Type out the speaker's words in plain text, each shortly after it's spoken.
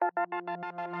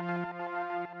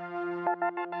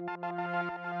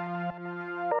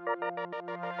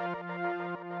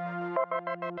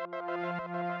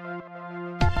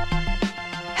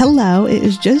Hello, it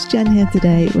is just Jen here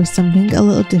today with something a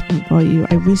little different for you.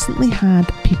 I recently had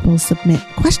people submit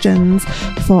questions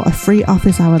for a free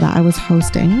office hour that I was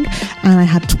hosting, and I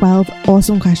had 12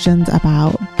 awesome questions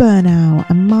about burnout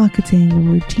and marketing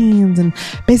and routines, and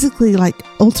basically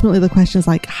ultimately the question is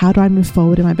how do I move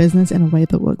forward in my business in a way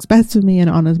that works best for me and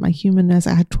honors my humanness.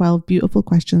 I had 12 beautiful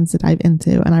questions to dive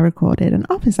into, and I recorded an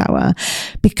office hour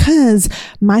because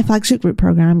my flagship group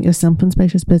program, Your Simple and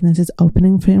Spacious Business, is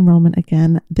opening for enrollment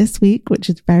again this week, which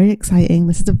is very exciting.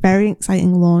 This is a very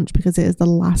exciting launch because it is the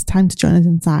last time to join us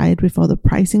inside before the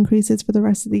price increases for the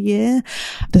rest of the year.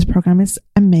 This program is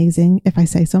amazing, if I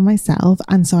say so myself.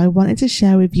 And so I wanted to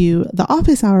share with you the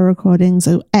office hour recording.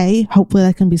 So hopefully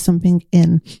there can be something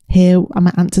in here. I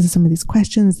might answer to some of these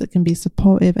questions that can be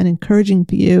supportive and encouraging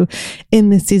for you in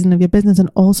this season of your business, and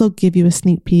also give you a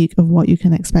sneak peek of what you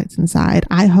can expect inside.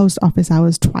 I host office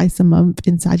hours twice a month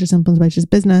inside Your Simple and Spacious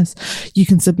Business. You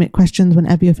can submit questions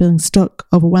whenever you're feeling stuck,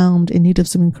 overwhelmed, in need of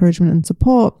some encouragement and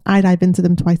support. I dive into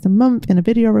them twice a month in a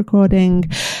video recording,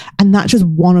 and that's just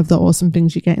one of the awesome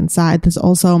things you get inside. There's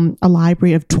also a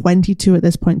library of 22 at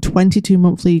this point, 22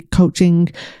 monthly coaching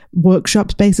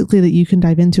workshops basically that you can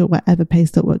dive into at whatever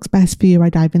pace that works best for you. I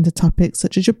dive into topics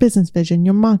such as your business vision,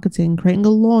 your marketing, creating a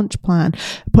launch plan,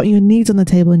 putting your needs on the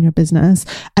table in your business.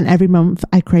 And every month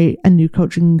I create a new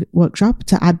coaching workshop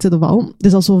to add to the vault.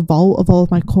 There's also a vault of all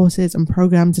of my courses and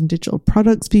programs and digital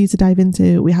products for you to dive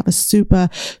into. We have a super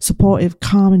supportive,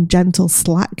 calm and gentle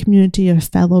Slack community of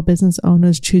fellow business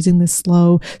owners choosing this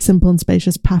slow, simple and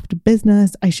spacious path to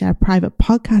business. I share a private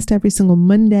podcast every single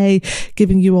Monday,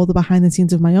 giving you all the behind the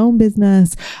scenes of my own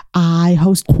business. I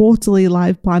host quarterly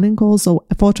live planning calls. So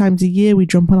 4 times a year, we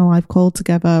jump on a live call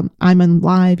together. I'm in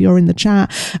live, you're in the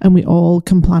chat, and we all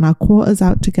can plan our quarters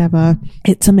out together.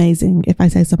 It's amazing. If I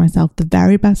say so myself, the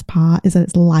very best part is that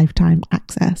it's lifetime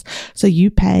access. So you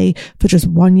pay for just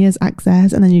 1 year's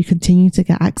access, and then you continue to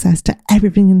get access to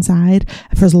everything inside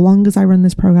for as long as I run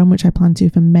this program, which I plan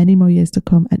to for many more years to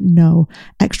come at no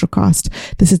extra cost.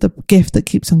 This is the gift that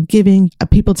keeps on giving.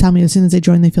 People tell me as soon as they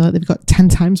join, they feel like they've got 10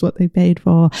 times what they paid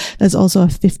for. There's also a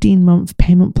 15-month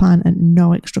payment plan at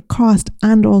no extra cost.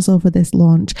 And also for this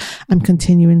launch, I'm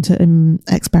continuing to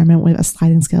experiment with a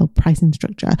sliding scale pricing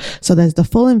structure. So there's the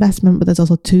full investment, but there's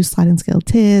also 2 sliding scale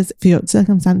tiers for your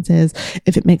circumstances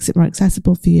if it makes it more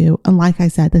accessible for you. And like I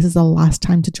said, this is the last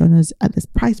time to join us at this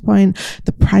price point.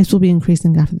 The price will be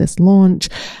increasing after this launch.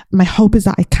 My hope is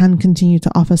that I can continue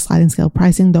to offer sliding scale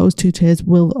pricing. Those 2 tiers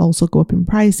will also go up in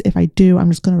price. If I do,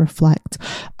 I'm just going to reflect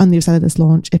on the other side of this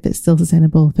launch if it's still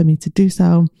sustainable for me to do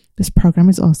so. This program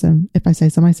is awesome. If I say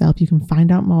so myself, you can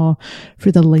find out more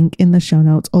through the link in the show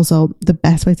notes. Also, the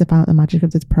best way to find out the magic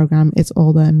of this program is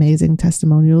all the amazing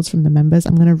testimonials from the members.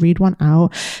 I'm going to read one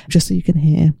out just so you can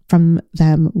hear from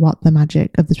them what the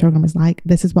magic of this program is like.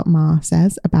 This is what Ma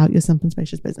says about Your Simple and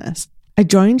Spacious Business. I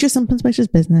joined Your Simple and Spacious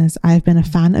Business. I have been a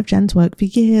fan of Jen's work for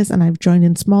years, and I've joined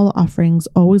in smaller offerings,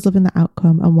 always loving the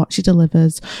outcome, and what she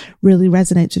delivers really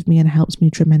resonates with me and helps me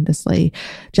tremendously.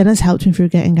 Jen has helped me through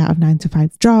getting out of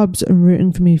 9-to-5 jobs and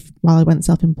rooting for me while I went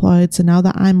self-employed. So now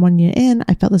that I'm 1 year in,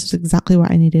 I felt this was exactly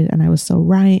what I needed, and I was so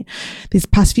right. These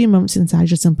past few months inside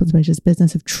Your Simple and Spacious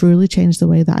Business have truly changed the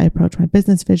way that I approach my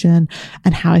business vision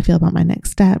and how I feel about my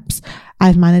next steps.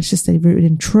 I've managed to stay rooted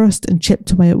in trust and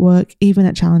chipped away at work, even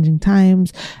at challenging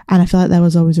times. And I feel like there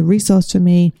was always a resource for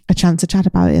me, a chance to chat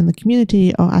about it in the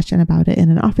community or ask Jen about it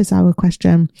in an office hour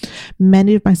question.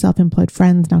 Many of my self-employed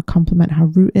friends now compliment how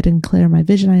rooted and clear in my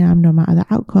vision I am, no matter the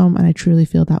outcome. And I truly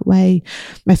feel that way.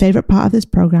 My favorite part of this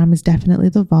program is definitely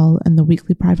the vault, and the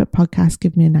weekly private podcasts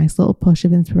give me a nice little push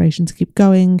of inspiration to keep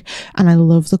going. And I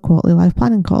love the quarterly live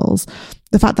planning calls.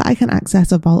 The fact that I can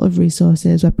access a vault of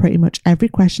resources where pretty much every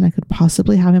question I could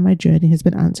possibly have in my journey has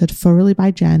been answered thoroughly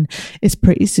by Jen is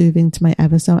pretty soothing to my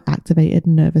ever so activated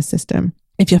nervous system.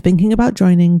 If you're thinking about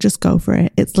joining, just go for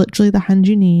it. It's literally the hand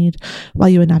you need while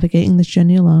you are navigating this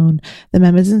journey alone. The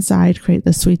members inside create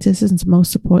the sweetest and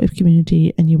most supportive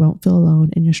community, and you won't feel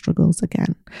alone in your struggles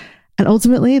again. And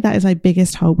ultimately, that is my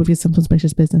biggest hope with Your Simple and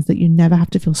Spacious Business, that you never have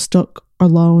to feel stuck,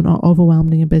 alone, or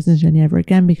overwhelmed in your business journey ever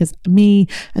again, because me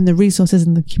and the resources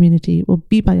in the community will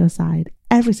be by your side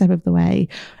every step of the way.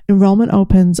 Enrollment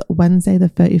opens Wednesday the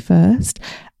 31st,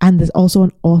 and there's also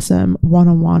an awesome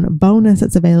one-on-one bonus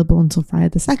that's available until Friday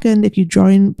the 2nd. If you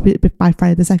join by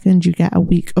Friday the 2nd, you get a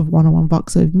week of one-on-one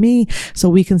Voxer with me, so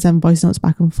we can send voice notes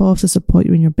back and forth to support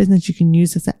you in your business. You can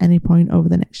use this at any point over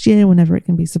the next year whenever it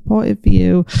can be supportive for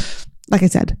you. like I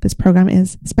said, this program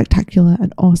is spectacular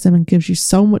and awesome and gives you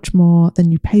so much more than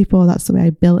you pay for. That's the way I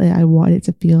built it. I wanted it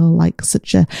to feel like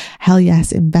such a hell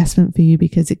yes investment for you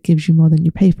because it gives you more than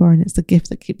you pay for, and it's the gift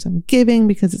that keeps on giving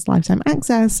because it's lifetime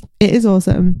access. It is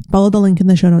awesome. Follow the link in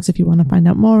the show notes if you want to find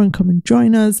out more and come and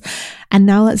join us. And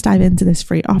now let's dive into this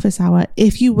free office hour.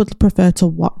 If you would prefer to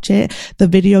watch it, the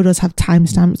video does have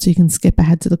timestamps so you can skip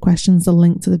ahead to the questions. The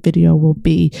link to the video will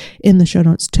be in the show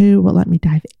notes too. But let me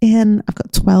dive in. I've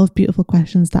got 12 beautiful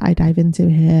questions that I dive into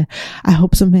here. I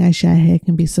hope something I share here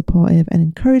can be supportive and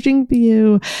encouraging for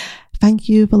you. Thank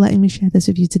you for letting me share this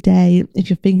with you today. If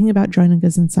you're thinking about joining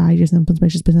us inside your Simple and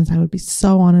Spacious business, I would be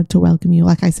so honored to welcome you.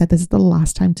 Like I said, this is the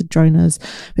last time to join us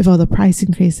before the price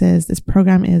increases. This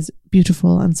program is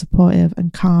beautiful and supportive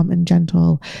and calm and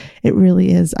gentle. It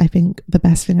really is, I think, the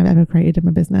best thing I've ever created in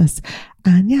my business.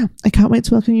 And yeah, I can't wait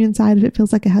to welcome you inside if it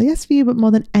feels like a hell yes for you. But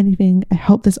more than anything, I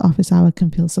hope this office hour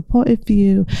can feel supportive for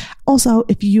you. Also,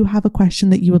 if you have a question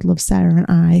that you would love Sarah and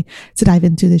I to dive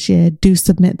into this year, do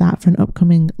submit that for an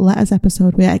upcoming letters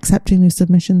episode. We are accepting new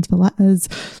submissions for letters.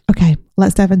 Okay,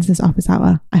 let's dive into this office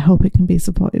hour. I hope it can be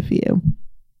supportive for you.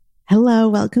 Hello,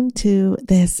 welcome to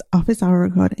this office hour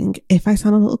recording. If I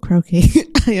sound a little croaky,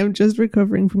 I am just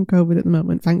recovering from COVID at the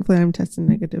moment. Thankfully, I'm testing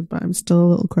negative, but I'm still a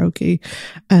little croaky.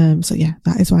 So yeah,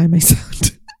 that is why I may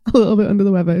sound a little bit under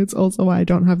the weather. It's also why I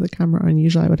don't have the camera on.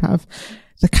 Usually I would have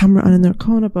the camera on in the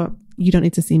corner, but you don't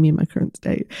need to see me in my current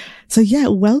state. So yeah,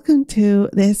 welcome to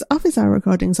this office hour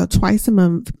recording. So twice a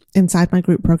month inside my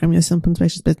group program, Your Simple and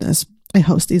Spacious Business, I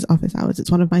host these office hours.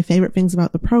 It's one of my favorite things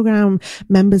about the program.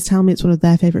 Members tell me it's one of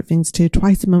their favorite things too.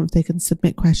 Twice a month, they can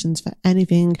submit questions for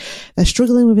anything they're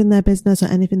struggling with in their business or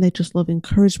anything they just love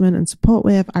encouragement and support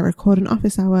with. I record an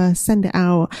office hour, send it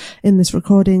out in this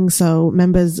recording. So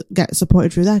members get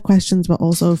supported through their questions, but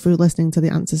also through listening to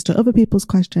the answers to other people's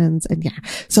questions. And yeah,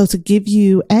 so to give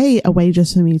you a way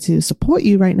just for me to support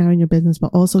you right now in your business,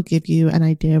 but also give you an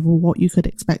idea of what you could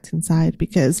expect inside,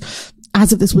 because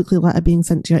as of this weekly letter being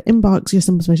sent to your inbox, Your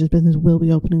Simple Spacious Business will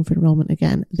be opening for enrollment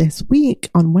again this week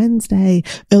on Wednesday.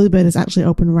 Early bird is actually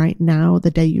open right now, the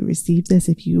day you receive this,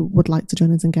 if you would like to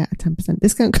join us and get a 10%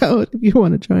 discount code if you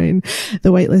want to join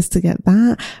the waitlist to get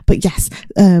that. But yes,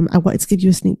 I wanted to give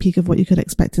you a sneak peek of what you could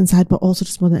expect inside, but also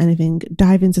just more than anything,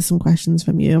 dive into some questions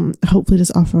from you. Hopefully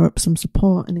just offer up some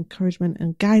support and encouragement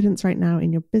and guidance right now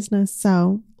in your business.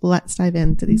 So let's dive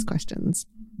into these questions.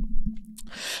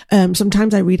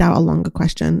 Sometimes I read out a longer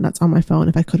question that's on my phone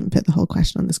if I couldn't fit the whole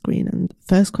question on the screen. And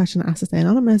first question asks to stay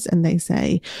anonymous, and they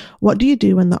say, what do you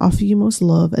do when the offer you most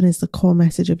love and is the core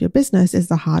message of your business is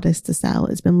the hardest to sell?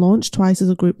 It's been launched twice as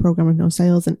a group program with no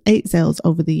sales and 8 sales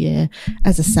over the year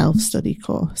as a self-study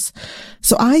course.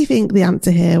 So I think the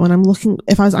answer here, when I'm looking,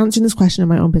 if I was answering this question in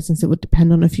my own business, it would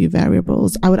depend on a few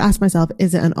variables. I would ask myself,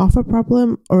 is it an offer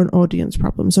problem or an audience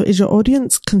problem? So is your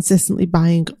audience consistently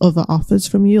buying other offers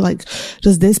from you? Like,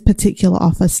 does this particular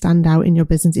offer stand out in your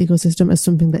business ecosystem as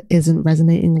something that isn't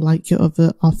resonating like your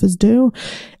other offers do?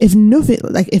 If nothing,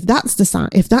 like if that's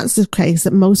the case,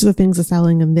 that most of the things are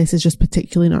selling and this is just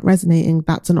particularly not resonating,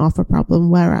 that's an offer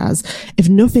problem. Whereas if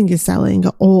nothing is selling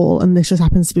at all and this just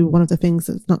happens to be one of the things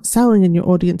that's not selling and your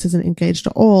audience isn't engaged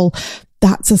at all,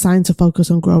 that's a sign to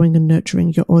focus on growing and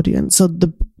nurturing your audience. So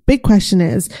the big question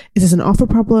is this an offer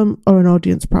problem or an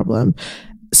audience problem?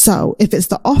 So if it's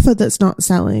the offer that's not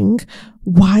selling,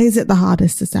 why is it the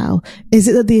hardest to sell? Is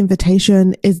it that the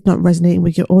invitation is not resonating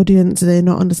with your audience? Do they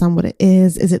not understand what it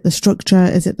is? Is it the structure?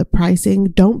 Is it the pricing?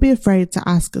 Don't be afraid to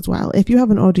ask as well. If you have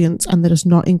an audience and they're just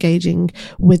not engaging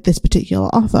with this particular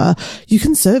offer, you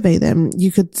can survey them.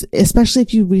 You could, especially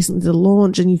if you recently did a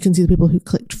launch and you can see the people who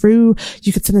clicked through,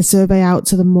 you could send a survey out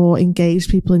to the more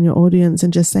engaged people in your audience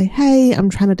and just say, hey,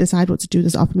 I'm trying to decide what to do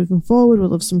this offer moving forward. We'd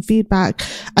love some feedback,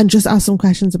 and just ask some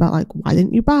questions about like, why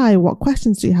didn't you buy? What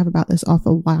questions do you have about this offer?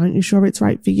 Why aren't you sure it's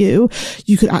right for you?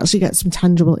 You could actually get some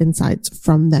tangible insights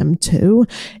from them too.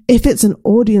 If it's an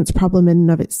audience problem in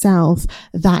and of itself,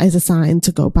 that is a sign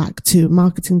to go back to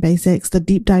marketing basics. The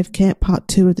deep dive kit, part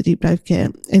 2 of the deep dive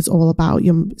kit, is all about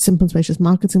your simple and spacious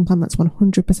marketing plan. That's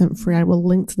 100% free. I will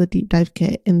link to the deep dive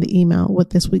kit in the email with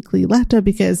this weekly letter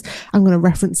because I'm going to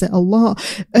reference it a lot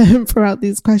throughout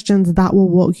these questions. That will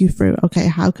walk you through, okay,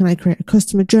 how can I create a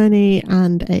customer journey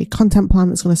and a content plan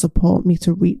that's going to support me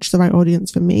to reach the right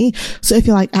audience for me. So if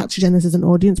you're like, actually, Jen, this is an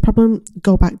audience problem,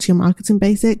 go back to your marketing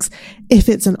basics. If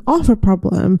it's an offer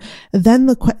problem, then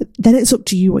it's up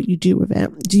to you what you do with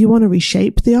it. Do you want to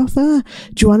reshape the offer?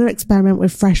 Do you want to experiment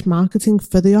with fresh marketing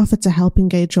for the offer to help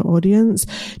engage your audience?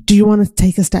 Do you want to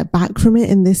take a step back from it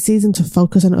in this season to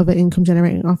focus on other income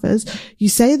generating offers? You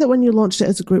say that when you launched it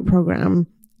as a group program,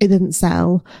 it didn't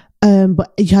sell.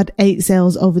 but you had 8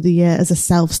 sales over the year as a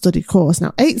self-study course.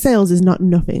 Now, 8 sales is not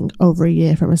nothing over a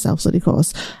year from a self-study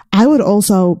course. I would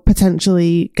also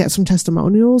potentially get some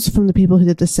testimonials from the people who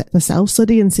did the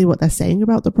self-study and see what they're saying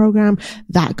about the program.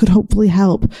 That could hopefully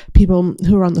help people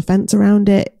who are on the fence around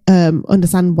it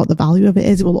understand what the value of it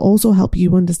is. It will also help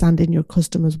you understand in your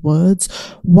customers' words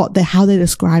how they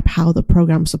describe how the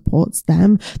program supports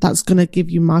them. That's going to give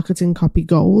you marketing copy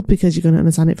gold because you're going to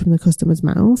understand it from the customer's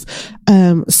mouth.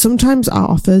 Sometimes our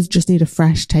offers just need a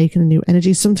fresh take and a new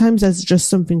energy. Sometimes there's just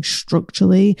something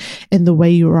structurally in the way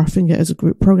you're offering it as a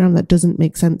group program that doesn't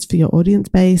make sense for your audience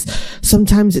base.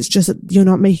 Sometimes it's just that you're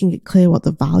not making it clear what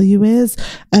the value is.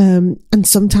 And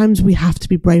sometimes we have to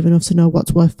be brave enough to know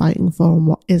what's worth fighting for and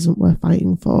what isn't worth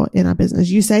fighting for in our business.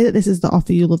 You say that this is the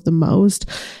offer you love the most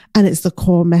and it's the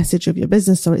core message of your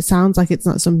business. So it sounds like it's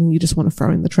not something you just want to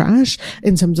throw in the trash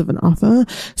in terms of an offer.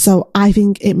 So I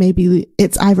think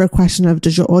it's either a question of,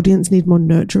 does your audience need more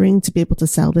nurturing to be able to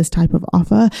sell this type of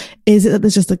offer? Is it that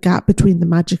there's just a gap between the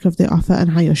magic of the offer and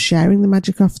how you're sharing the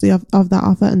magic of that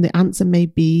offer? And the answer may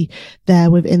be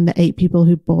there within the 8 people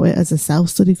who bought it as a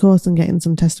self-study course and getting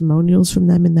some testimonials from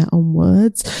them in their own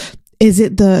words. Is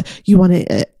it that you want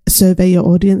to survey your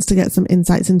audience to get some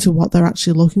insights into what they're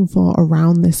actually looking for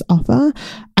around this offer?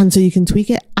 And so you can tweak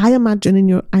it. I imagine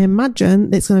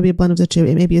it's going to be a blend of the two.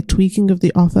 It may be a tweaking of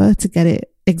the offer to get it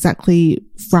exactly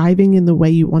thriving in the way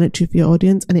you want it to for your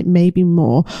audience. And it may be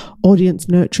more audience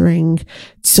nurturing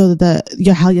so that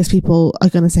your hell yes people are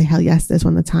going to say hell yes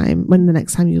when the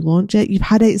next time you launch it. You've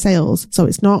had 8 sales, so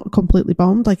it's not completely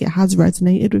bombed. Like, it has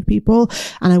resonated with people.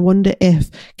 And I wonder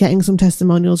if getting some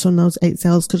testimonials from those 8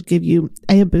 sales could give you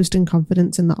a boost in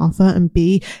confidence in the offer, and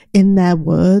B, in their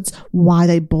words, why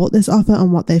they bought this offer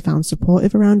and what they found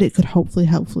supportive around it could hopefully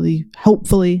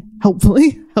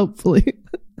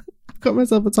got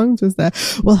myself a tongue twister,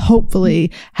 will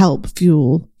hopefully help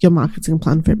fuel your marketing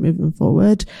plan for it moving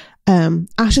forward.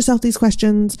 Ask yourself these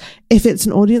questions. If it's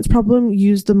an audience problem,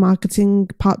 use the marketing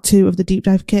part 2 of the deep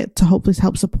dive kit to hopefully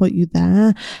help support you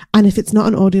there. And if it's not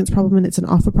an audience problem and it's an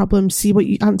offer problem, see what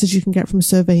answers you can get from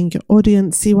surveying your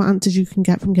audience, see what answers you can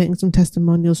get from getting some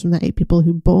testimonials from the 8 people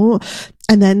who bought,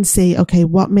 and then see, okay,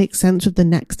 what makes sense with the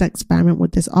next experiment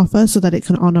with this offer so that it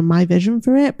can honor my vision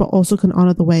for it, but also can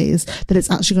honor the ways that it's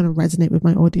actually going to resonate with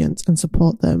my audience and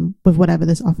support them with whatever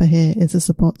this offer here is to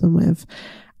support them with.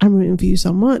 I'm rooting for you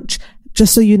so much.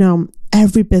 Just so you know,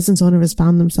 every business owner has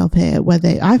found themselves here where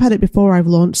I've had it before. I've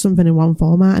launched something in one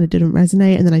format and it didn't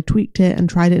resonate, and then I tweaked it and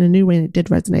tried it in a new way and it did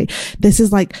resonate. This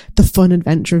is like the fun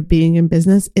adventure of being in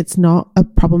business. It's not a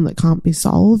problem that can't be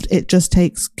solved. It just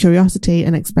takes curiosity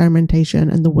and experimentation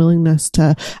and the willingness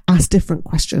to ask different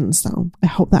questions. So I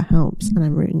hope that helps, and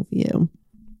I'm rooting for you.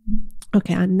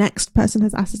 Okay, our next person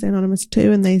has asked to stay anonymous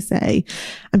too, and they say,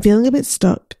 I'm feeling a bit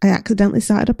stuck. I accidentally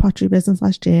started a pottery business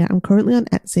last year. I'm currently on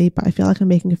Etsy, but I feel like I'm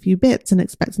making a few bits and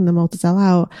expecting them all to sell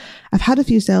out. I've had a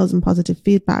few sales and positive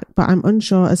feedback, but I'm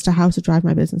unsure as to how to drive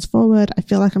my business forward. I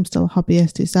feel like I'm still a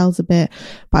hobbyist who sells a bit,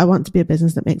 but I want to be a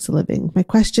business that makes a living. My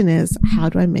question is, how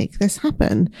do I make this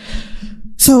happen?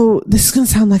 So this is going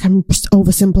to sound like I'm just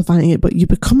oversimplifying it, but you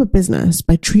become a business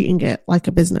by treating it like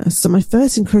a business. So my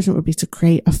first encouragement would be to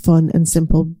create a fun and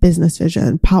simple business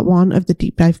vision. Part 1 of the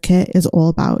deep dive kit is all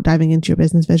about diving into your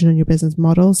business vision and your business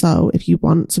model. So if you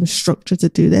want some structure to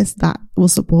do this, that will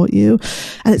support you.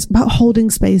 And it's about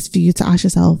holding space for you to ask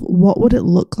yourself, what would it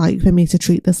look like for me to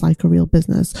treat this like a real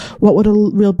business? What would a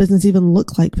real business even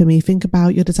look like for me? Think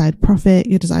about your desired profit,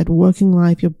 your desired working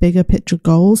life, your bigger picture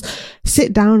goals.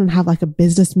 Sit down and have like a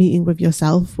business meeting with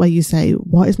yourself where you say,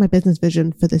 what is my business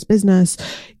vision for this business?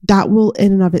 That will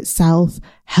in and of itself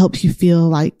help you feel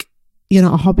like you're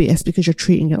not a hobbyist because you're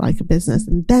treating it like a business.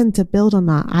 And then to build on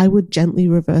that, I would gently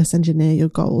reverse engineer your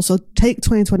goals. So take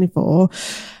 2024.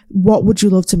 What would you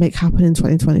love to make happen in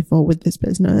 2024 with this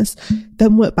business?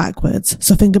 Then work backwards.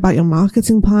 So think about your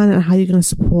marketing plan and how you're going to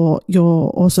support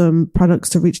your awesome products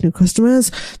to reach new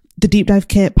customers. The deep dive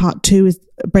kit part 2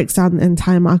 breaks down the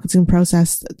entire marketing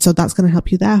process. So that's going to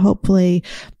help you there, hopefully.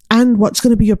 And what's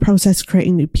going to be your process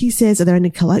creating new pieces? Are there any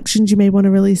collections you may want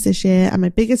to release this year? And my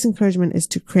biggest encouragement is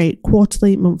to create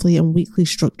quarterly, monthly, and weekly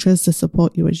structures to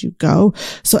support you as you go.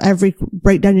 So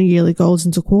break down your yearly goals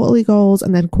into quarterly goals,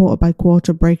 and then quarter by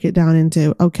quarter, break it down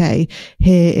into, okay,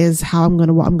 here is what I'm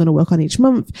going to work on each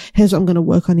month. Here's what I'm going to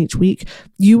work on each week.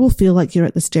 You will feel like you're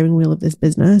at the steering wheel of this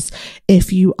business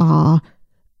if you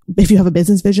have a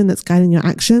business vision that's guiding your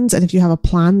actions, and if you have a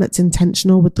plan that's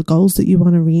intentional with the goals that you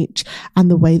want to reach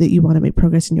and the way that you want to make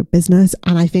progress in your business.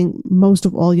 And I think most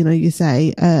of all, you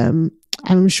say,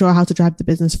 I'm sure how to drive the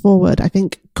business forward. I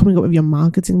think coming up with your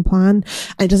marketing plan,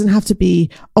 and it doesn't have to be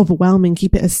overwhelming.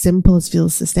 Keep it as simple as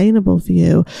feels sustainable for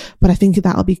you. But I think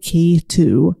that'll be key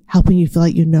to helping you feel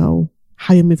like you know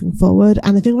how you're moving forward.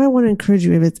 And the thing I want to encourage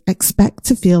you is expect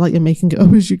to feel like you're making it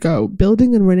up as you go.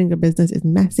 Building and running a business is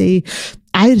messy.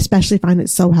 I especially find it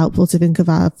so helpful to think of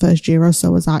our first year or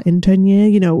so as our intern year.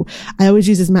 You know, I always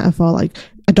use this metaphor, like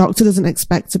a doctor doesn't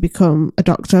expect to become a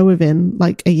doctor within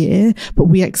like a year, but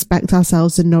we expect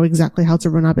ourselves to know exactly how to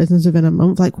run our business within a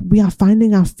month. Like we are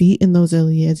finding our feet in those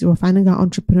early years. We're finding our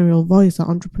entrepreneurial voice, our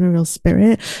entrepreneurial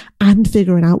spirit, and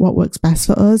figuring out what works best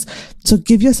for us. So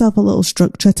give yourself a little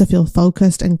structure to feel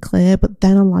focused and clear, but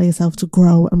then allow yourself to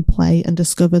grow and play and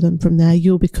discover them from there.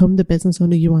 You'll become the business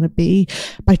owner you want to be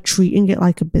by treating it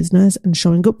like a business and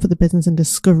showing up for the business and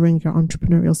discovering your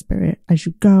entrepreneurial spirit as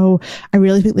you go. I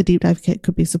really think the deep dive kit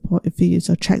could be supportive for you,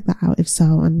 so check that out if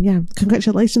so. And yeah,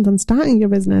 congratulations on starting your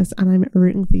business, and I'm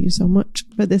rooting for you so much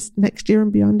for this next year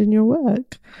and beyond in your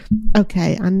work.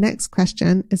 Okay, our next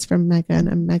question is from Megan,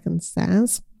 and Megan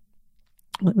says,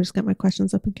 let me just get my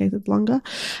questions up in case it's longer.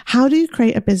 How do you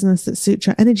create a business that suits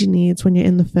your energy needs when you're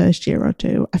in the first year or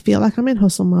two? I feel like I'm in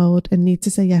hustle mode and need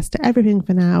to say yes to everything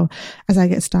for now as I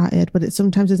get started, but it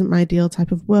sometimes isn't my ideal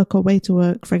type of work or way to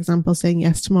work. For example, saying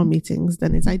yes to more meetings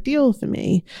than is ideal for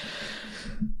me.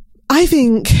 I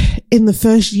think in the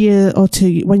first year or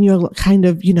two, when you're kind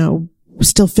of, you know,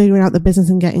 still figuring out the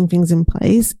business and getting things in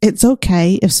place, it's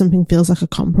okay if something feels like a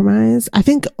compromise. I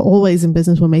think always in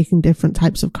business, we're making different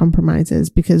types of compromises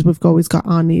because we've always got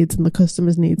our needs and the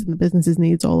customer's needs and the business's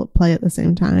needs all at play at the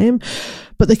same time.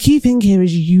 But the key thing here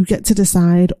is you get to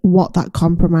decide what that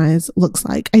compromise looks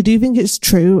like. I do think it's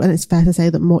true, and it's fair to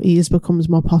say that more ease becomes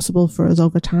more possible for us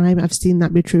over time. I've seen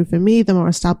that be true for me. The more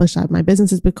established my business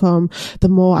has become, the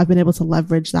more I've been able to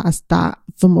leverage that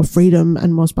for more freedom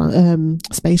and more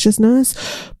spaciousness.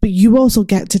 But you also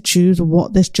get to choose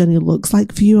what this journey looks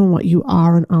like for you and what you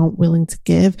are and aren't willing to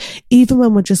give. Even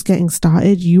when we're just getting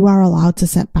started, you are allowed to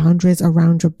set boundaries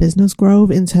around your business growth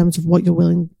in terms of what you're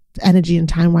willing energy and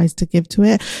time wise to give to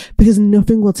it, because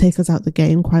nothing will take us out the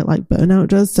game quite like burnout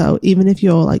does. So even if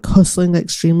you're like hustling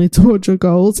extremely towards your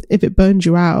goals, if it burns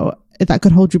you out, that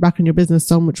could hold you back in your business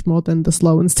so much more than the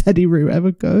slow and steady route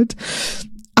ever could.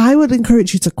 I would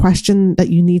encourage you to question that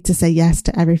you need to say yes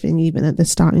to everything, even at the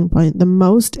starting point. The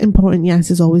most important yes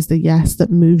is always the yes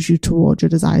that moves you towards your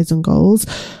desires and goals.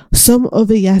 Some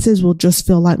other yeses will just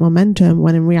feel like momentum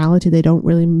when in reality they don't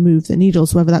really move the needle.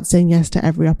 So whether that's saying yes to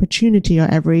every opportunity or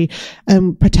every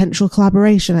potential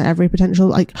collaboration or every potential,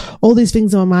 like all these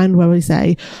things in our mind where we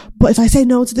say, but if I say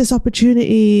no to this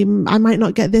opportunity, I might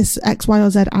not get this X, Y, or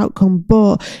Z outcome.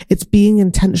 But it's being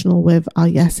intentional with our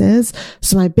yeses.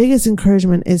 So my biggest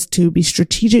encouragement is to be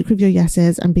strategic with your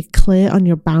yeses and be clear on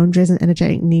your boundaries and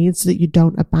energetic needs so that you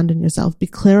don't abandon yourself. Be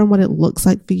clear on what it looks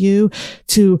like for you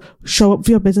to show up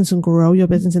for your business and grow your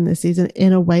business in this season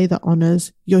in a way that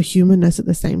honors your humanness at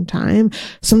the same time.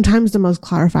 Sometimes the most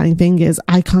clarifying thing is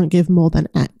I can't give more than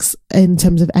X in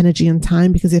terms of energy and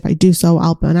time, because if I do so,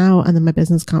 I'll burn out and then my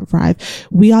business can't thrive.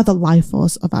 We are the life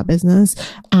force of our business,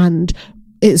 and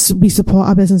we support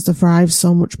our business to thrive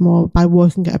so much more by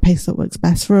working at a pace that works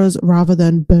best for us, rather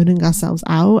than burning ourselves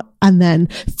out and then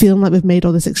feeling like we've made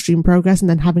all this extreme progress and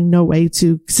then having no way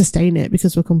to sustain it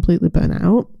because we're completely burnt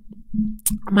out.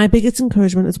 My biggest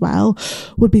encouragement as well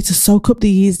would be to soak up the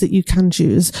ease that you can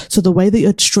choose. So the way that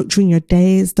you're structuring your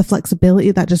days, the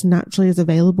flexibility that just naturally is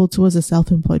available to us as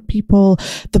self-employed people,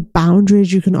 the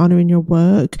boundaries you can honor in your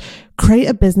work. Create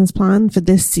a business plan for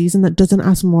this season that doesn't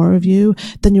ask more of you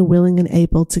than you're willing and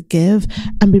able to give,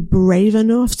 and be brave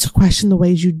enough to question the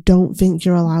ways you don't think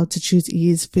you're allowed to choose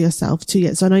ease for yourself too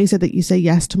yet. So I know you said that you say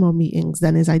yes to more meetings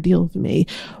than is ideal for me.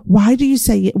 Why do you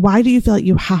feel like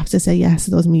you have to say yes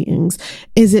to those meetings?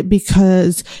 Is it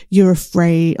because you're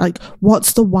afraid? Like,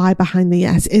 what's the why behind the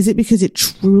yes? Is it because it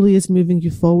truly is moving you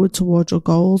forward towards your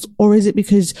goals? Or is it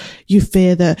because you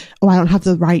fear that, I don't have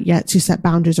the right yet to set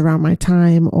boundaries around my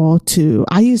time, or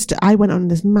I went on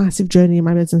this massive journey in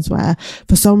my business where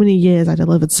for so many years I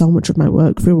delivered so much of my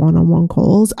work through one-on-one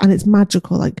calls, and it's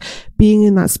magical. Like being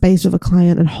in that space with a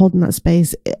client and holding that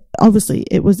space. Obviously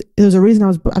there was a reason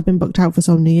I've been booked out for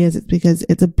so many years. It's because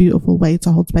it's a beautiful way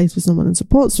to hold space for someone and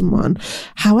support someone.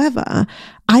 However,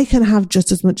 I can have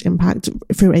just as much impact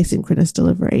through asynchronous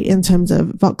delivery in terms of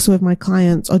Voxer with my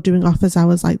clients or doing office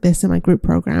hours like this in my group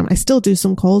program. I still do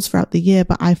some calls throughout the year,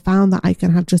 but I found that I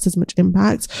can have just as much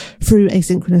impact through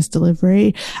asynchronous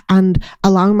delivery, and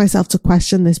allowing myself to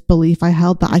question this belief I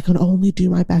held that I can only do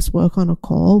my best work on a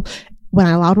call when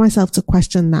I allowed myself to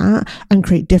question that and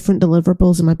create different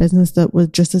deliverables in my business that were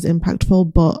just as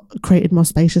impactful, but created more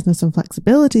spaciousness and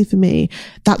flexibility for me,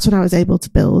 that's when I was able to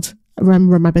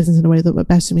run my business in a way that worked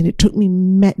best for me. And it took me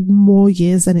more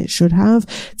years than it should have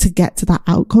to get to that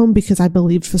outcome, because I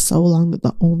believed for so long that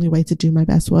the only way to do my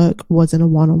best work was in a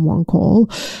one-on-one call.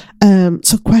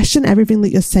 So question everything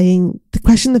that you're saying.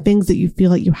 Question the things that you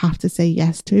feel like you have to say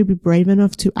yes to. Be brave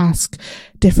enough to ask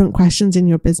different questions in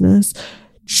your business.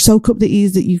 Soak up the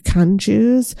ease that you can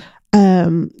choose.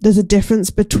 There's a difference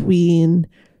between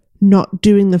not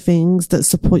doing the things that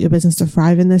support your business to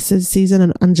thrive in this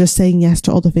season and just saying yes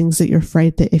to all the things that you're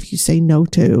afraid that if you say no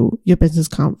to, your business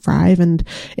can't thrive. And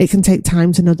it can take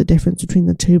time to know the difference between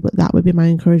the two, but that would be my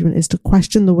encouragement, is to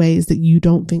question the ways that you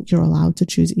don't think you're allowed to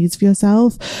choose ease for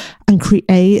yourself, and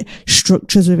create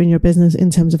structures within your business in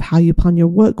terms of how you plan your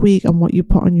work week and what you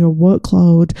put on your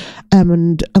workload,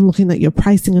 and looking at your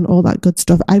pricing and all that good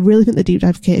stuff. I really think the deep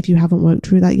dive kit, if you haven't worked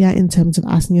through that yet, in terms of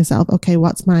asking yourself, okay,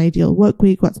 what's my ideal work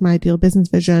week? What's my ideal business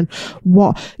vision?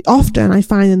 What often I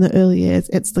find in the early years,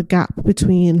 it's the gap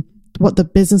between what the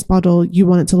business model you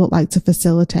want it to look like to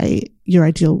facilitate your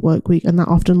ideal work week. And that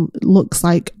often looks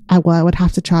like, I would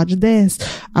have to charge this.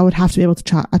 I would have to be able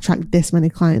to attract this many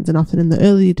clients. And often in the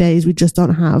early days, we just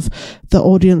don't have the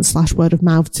audience / word of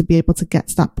mouth to be able to get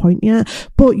to that point yet.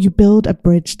 But you build a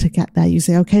bridge to get there. You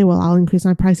say, okay, well, I'll increase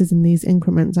my prices in these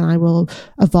increments, and I will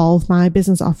evolve my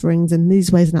business offerings in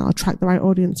these ways, and I'll attract the right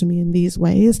audience to me in these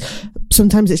ways.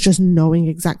 Sometimes it's just knowing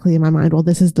exactly in my mind, well,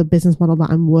 this is the business model that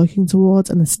I'm working towards,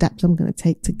 and the steps I'm going to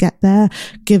take to get there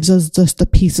gives us just the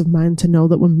peace of mind to know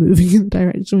that we're moving in the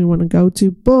direction we want to go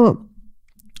to. But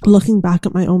looking back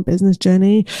at my own business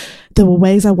journey, there were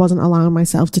ways I wasn't allowing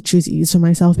myself to choose ease for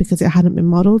myself because it hadn't been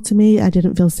modeled to me. I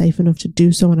didn't feel safe enough to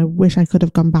do so. And I wish I could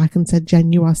have gone back and said,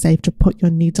 Jen, you are safe to put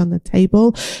your needs on the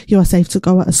table. You are safe to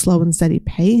go at a slow and steady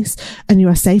pace, and you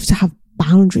are safe to have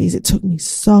boundaries. It took me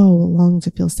so long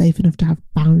to feel safe enough to have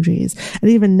boundaries. And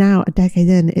even now, a decade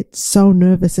in, it's so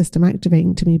nervous system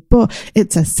activating to me, but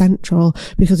it's essential,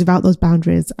 because without those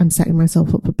boundaries, I'm setting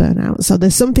myself up for burnout. So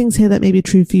there's some things here that may be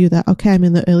true for you, that, okay, I'm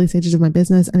in the early stages of my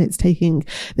business and it's taking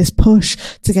this push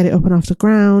to get it up and off the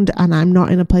ground, and I'm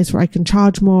not in a place where I can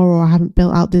charge more, or I haven't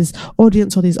built out this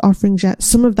audience or these offerings yet.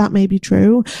 Some of that may be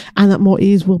true, and that more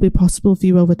ease will be possible for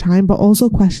you over time, but also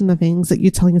question the things that you're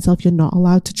telling yourself you're not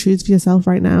allowed to choose for yourself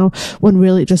right now, when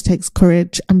really it just takes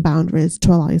courage and boundaries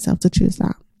to allow yourself to choose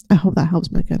that. I hope that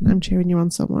helps, Megan. I'm cheering you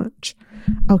on so much.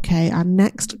 Okay, our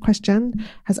next question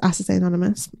has asked to stay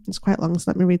anonymous. It's quite long,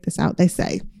 so let me read this out. They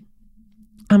say,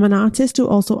 I'm an artist who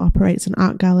also operates an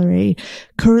art gallery,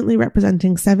 currently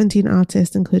representing 17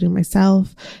 artists, including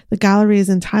myself. The gallery is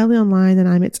entirely online, and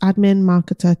I'm its admin,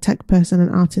 marketer, tech person, and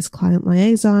artist client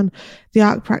liaison. The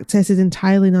art practice is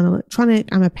entirely non-electronic.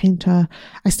 I'm a painter.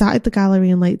 I started the gallery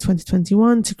in late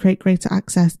 2021 to create greater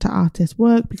access to artist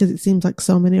work, because it seems like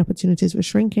so many opportunities were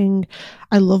shrinking.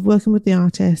 I love working with the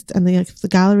artist, and if the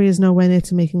gallery is nowhere near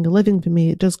to making a living for me,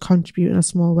 it does contribute in a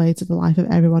small way to the life of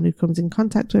everyone who comes in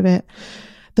contact with it.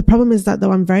 The problem is that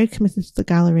though I'm very committed to the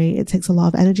gallery, it takes a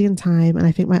lot of energy and time, and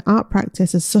I think my art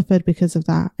practice has suffered because of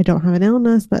that. I don't have an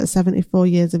illness, but at 74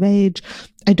 years of age,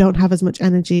 I don't have as much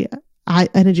energy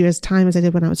as time as I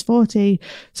did when I was 40.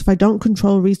 So if I don't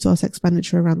control resource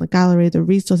expenditure around the gallery, the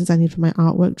resources I need for my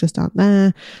artwork just aren't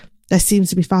there. There seems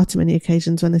to be far too many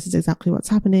occasions when this is exactly what's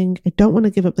happening. I don't want to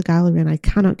give up the gallery, and I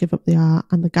cannot give up the art,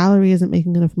 and the gallery isn't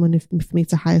making enough money for me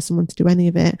to hire someone to do any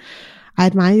of it. I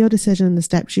admire your decision and the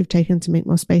steps you've taken to make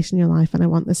more space in your life, and I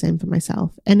want the same for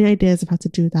myself. Any ideas of how to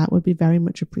do that would be very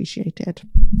much appreciated.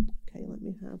 Okay, let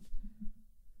me have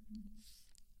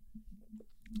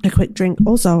a quick drink.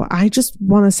 Also, I just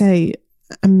want to say,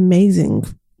 amazing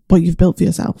what you've built for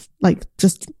yourself. Like,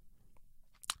 just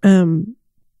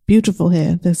beautiful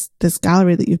here. This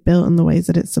gallery that you've built and the ways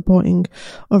that it's supporting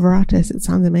other artists. It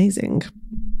sounds amazing.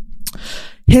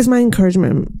 Here's my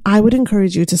encouragement. I would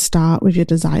encourage you to start with your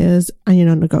desires and your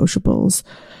non-negotiables.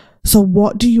 So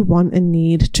what do you want and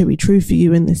need to be true for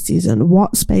you in this season?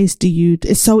 What space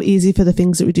it's so easy for the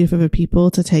things that we do for other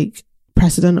people to take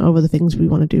precedent over the things we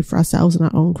want to do for ourselves in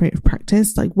our own creative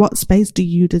practice. Like, what space do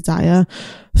you desire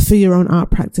for your own art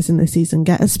practice in this season?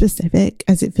 Get as specific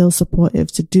as it feels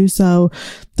supportive to do so.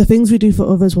 The things we do for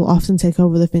others will often take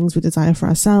over the things we desire for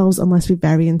ourselves unless we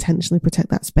very intentionally protect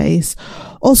that space.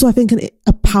 Also, I think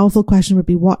a powerful question would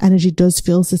be, what energy does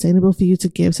feel sustainable for you to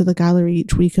give to the gallery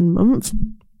each week and month?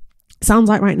 Sounds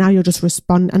like right now you're just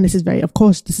responding, and this is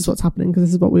what's happening, because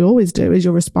this is what we always do, is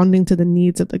you're responding to the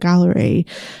needs of the gallery.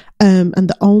 And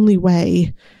the only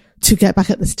way to get back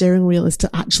at the steering wheel is to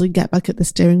actually get back at the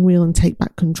steering wheel and take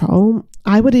back control.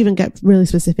 I would even get really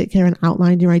specific here and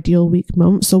outline your ideal week,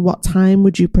 month. So what time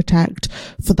would you protect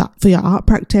for your art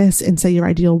practice in, say, your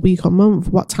ideal week or month?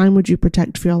 What time would you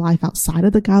protect for your life outside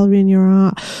of the gallery and your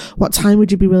art? What time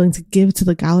would you be willing to give to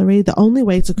the gallery? The only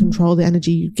way to control the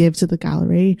energy you give to the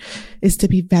gallery is to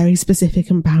be very specific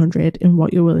and boundaried in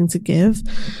what you're willing to give.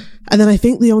 And then I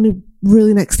think the only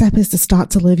really next step is to start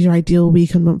to live your ideal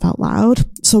week and month out loud.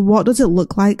 So what does it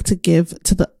look like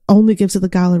to only give to the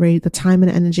gallery the time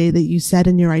and energy that you said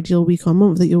in your ideal week or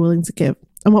month that you're willing to give?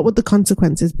 And what would the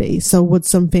consequences be? So would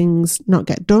some things not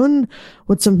get done?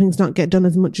 Would some things not get done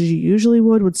as much as you usually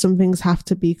would? Would some things have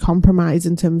to be compromised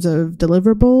in terms of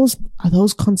deliverables? Are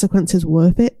those consequences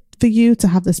worth it for you to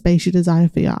have the space you desire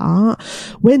for your art?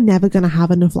 We're never going to have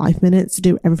enough life minutes to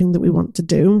do everything that we want to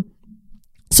do.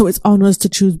 So it's on us to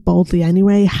choose boldly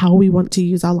anyway how we want to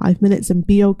use our life minutes and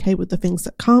be okay with the things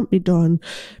that can't be done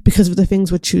because of the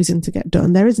things we're choosing to get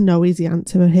done. There is no easy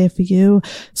answer here for you.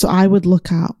 So I would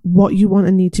look at what you want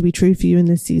and need to be true for you in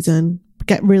this season,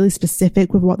 get really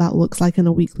specific with what that looks like on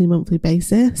a weekly, monthly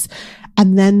basis,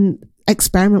 and then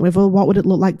experiment with, well, what would it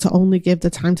look like to only give the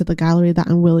time to the gallery that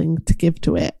I'm willing to give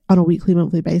to it on a weekly,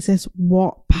 monthly basis?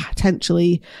 What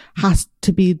potentially has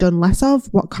to be done less of?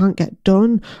 What can't get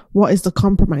done? What is the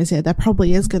compromise here? There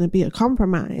probably is going to be a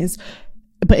compromise,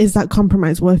 but is that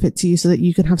compromise worth it to you so that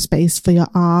you can have space for your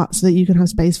art, so that you can have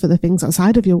space for the things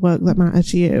outside of your work that matter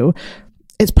to you?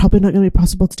 It's probably not going to be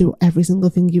possible to do every single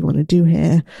thing you want to do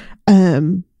here.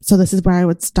 So this is where I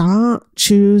would start.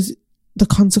 Choose the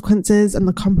consequences and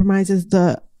the compromises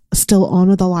that still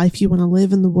honor the life you want to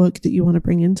live and the work that you want to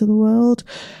bring into the world.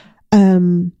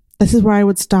 This is where I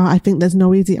would start. I think there's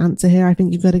no easy answer here. I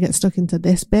think you've got to get stuck into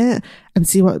this bit and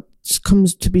see what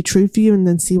comes to be true for you, and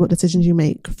then see what decisions you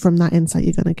make from that insight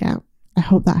you're going to get. I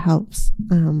hope that helps.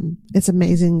 It's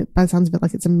amazing. By the sounds of it,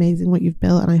 like, it's amazing what you've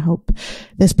built, and I hope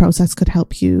this process could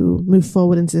help you move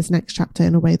forward into this next chapter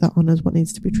in a way that honors what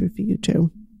needs to be true for you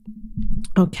too.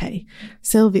 Okay,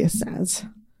 Sylvia says,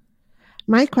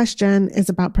 my question is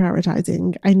about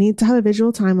prioritizing. I need to have a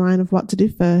visual timeline of what to do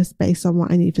first based on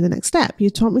what I need for the next step. You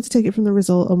taught me to take it from the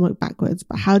result and work backwards,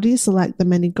 but how do you select the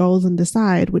many goals and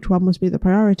decide which one must be the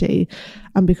priority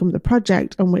and become the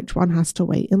project and which one has to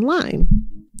wait in line?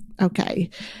 Okay,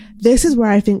 this is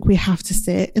where I think we have to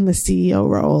sit in the CEO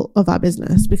role of our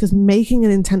business, because making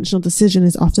an intentional decision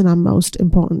is often our most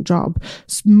important job.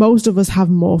 Most of us have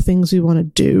more things we want to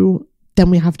do than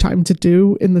we have time to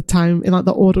do in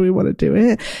the order we want to do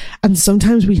it. And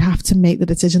sometimes we have to make the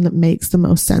decision that makes the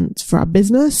most sense for our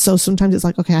business. So sometimes it's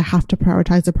like, okay, I have to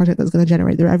prioritize the project that's going to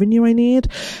generate the revenue I need.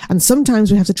 And sometimes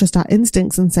we have to trust our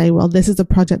instincts and say, well, this is a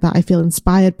project that I feel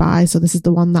inspired by, so this is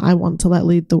the one that I want to let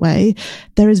lead the way.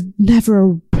 There is never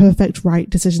a perfect right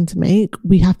decision to make.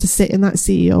 We have to sit in that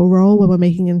CEO role where we're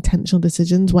making intentional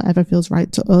decisions, whatever feels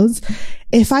right to us.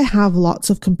 If I have lots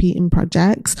of competing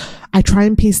projects, I try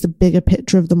and piece the bigger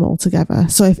picture of them all together.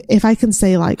 So if I can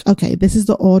say, like, okay, this is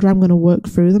the order I'm going to work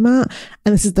through them at,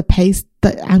 and this is the pace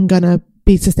that I'm going to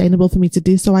be sustainable for me to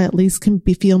do, so I at least can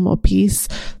feel more peace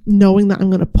knowing that I'm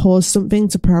going to pause something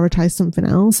to prioritize something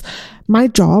else. My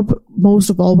job, most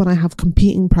of all when I have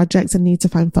competing projects and need to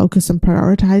find focus and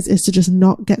prioritize, is to just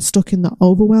not get stuck in the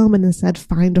overwhelm and instead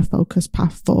find a focused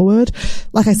path forward.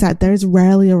 Like I said, there is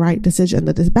rarely a right decision.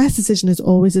 The best decision is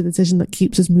always a decision that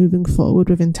keeps us moving forward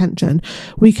with intention.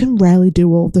 We can rarely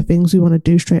do all the things we want to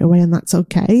do straight away, and that's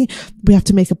okay. We have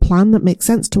to make a plan that makes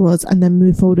sense to us and then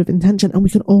move forward with intention, and we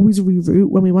can always reroute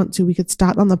when we want to. We could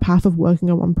start on the path of working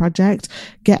on one project,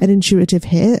 get an intuitive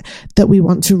hit that we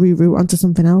want to reroute onto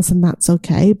something else, and that's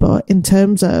okay. But in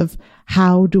terms of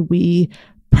how do we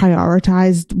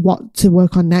prioritize what to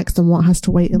work on next and what has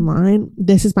to wait in line,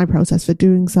 this is my process for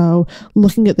doing so.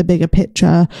 Looking at the bigger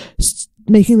picture,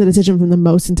 making the decision from the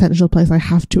most intentional place I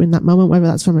have to in that moment, whether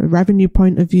that's from a revenue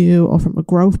point of view or from a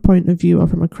growth point of view or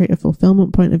from a creative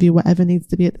fulfillment point of view, whatever needs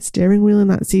to be at the steering wheel in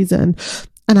that season.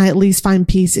 And I at least find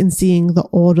peace in seeing the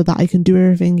order that I can do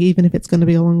everything, even if it's going to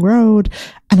be a long road.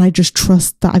 And I just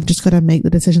trust that I've just got to make the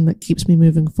decision that keeps me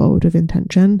moving forward with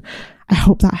intention. I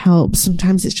hope that helps.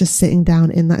 Sometimes it's just sitting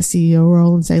down in that CEO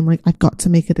role and saying, like, I've got to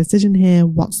make a decision here.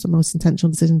 What's the most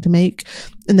intentional decision to make?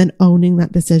 And then owning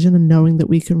that decision and knowing that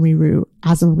we can reroute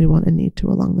as and when we want and need to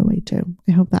along the way too.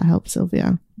 I hope that helps,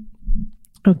 Sylvia.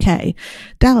 Okay.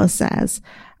 Dallas says,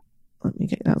 let me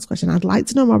get Dallas' question. I'd like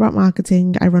to know more about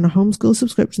marketing. I run a homeschool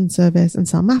subscription service and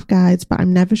sell math guides, but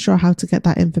I'm never sure how to get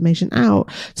that information out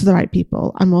to the right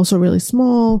people. I'm also really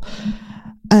small,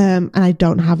 and I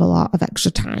don't have a lot of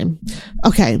extra time.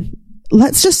 Okay.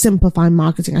 let's just simplify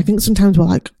marketing. I think sometimes we're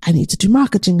like, I need to do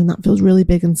marketing, and that feels really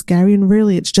big and scary. And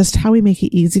really, it's just how we make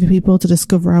it easy for people to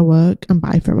discover our work and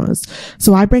buy from us.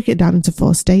 So I break it down into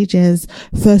 4 stages.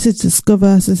 First is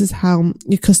discover. So this is how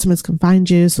your customers can find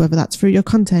you. So whether that's through your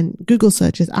content, Google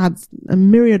searches, ads, a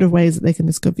myriad of ways that they can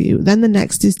discover you. Then the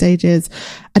next 2 stages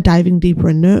are diving deeper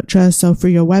and nurture. So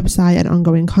through your website and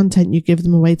ongoing content, you give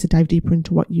them a way to dive deeper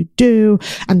into what you do,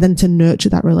 and then to nurture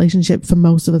that relationship. For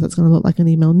most of us, that's going to look like an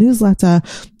email newsletter.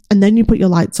 And then you put your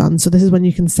lights on. So this is when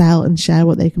you can sell and share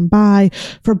what they can buy.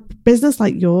 For a business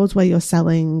like yours, where you're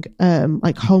selling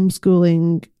like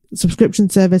homeschooling subscription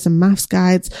service and maths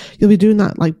guides, you'll be doing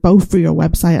that like both through your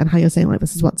website and how you're saying like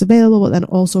this is what's available, but then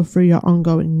also through your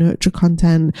ongoing nurture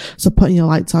content. So putting your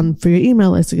lights on for your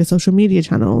email list or your social media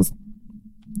channels.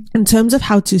 In terms of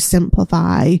how to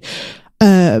simplify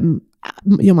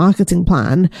your marketing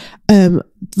plan,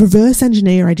 reverse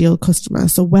engineer your ideal customer.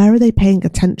 So where are they paying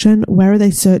attention? Where are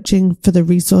they searching for the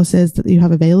resources that you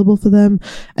have available for them?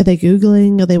 Are they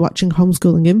Googling? Are they watching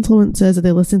homeschooling influencers? Are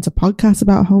they listening to podcasts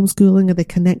about homeschooling? Are they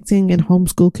connecting in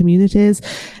homeschool communities?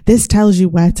 This tells you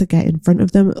where to get in front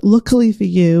of them. Luckily for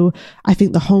you, I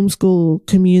think the homeschool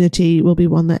community will be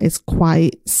one that is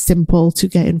quite simple to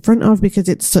get in front of, because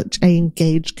it's such an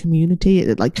engaged community.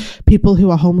 Like, people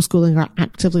who are homeschooling are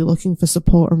actively looking for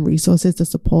support and resources to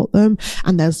support them.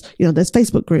 And there's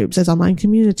Facebook groups, there's online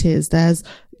communities, there's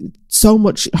so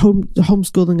much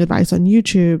homeschooling advice on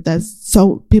YouTube. There's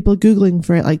so people Googling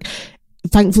for it. Like,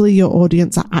 thankfully, your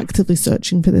audience are actively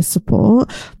searching for this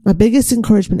support. My biggest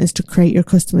encouragement is to create your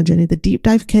customer journey. The deep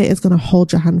dive kit is going to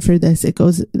hold your hand through this.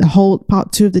 The whole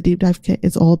part 2 of the deep dive kit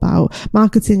is all about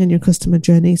marketing and your customer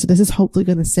journey. So this is hopefully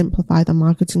going to simplify the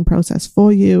marketing process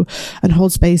for you and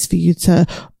hold space for you to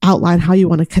outline how you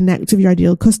want to connect with your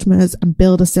ideal customers and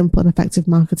build a simple and effective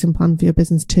marketing plan for your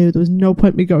business too. There was no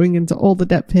point me going into all the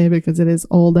depth here, because it is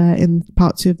all there in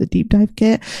part 2 of the deep dive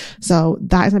kit. So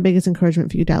that is my biggest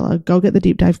encouragement for you, Della. Go get the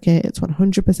deep dive kit. It's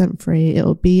 100% free.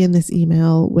 It'll be in this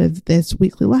email with this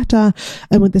weekly letter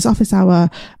and with this office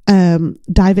hour.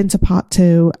 Dive into part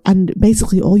 2, and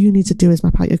basically all you need to do is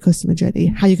map out your customer journey,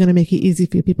 how you're going to make it easy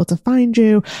for your people to find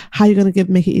you, how you're going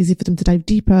to make it easy for them to dive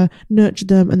deeper, nurture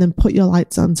them, and then put your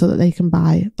lights on so that they can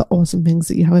buy the awesome things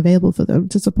that you have available for them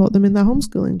to support them in their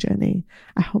homeschooling journey.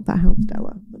 I hope that helps,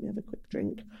 Della. Let me have a quick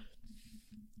drink.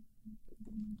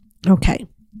 Okay,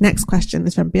 next question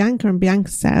is from Bianca, and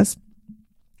Bianca says,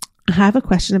 I have a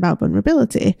question about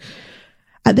vulnerability.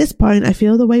 At this point, I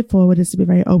feel the way forward is to be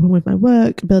very open with my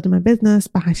work, building my business,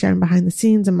 by sharing behind the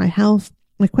scenes and my health.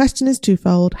 My question is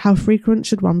twofold. How frequent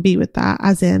should one be with that?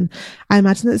 As in, I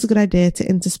imagine that it's a good idea to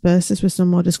intersperse this with some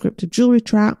more descriptive jewelry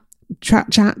chat.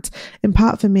 In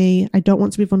part for me, I don't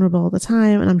want to be vulnerable all the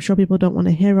time, and I'm sure people don't want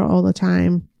to hear it all the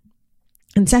time.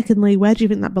 And secondly, where do you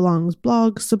think that belongs?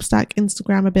 Blog, Substack,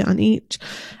 Instagram, a bit on each.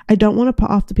 I don't want to put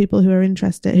off the people who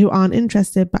aren't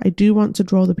interested, but I do want to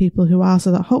draw the people who are,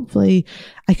 so that hopefully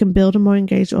I can build a more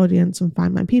engaged audience and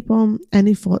find my people.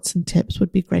 Any thoughts and tips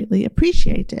would be greatly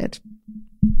appreciated.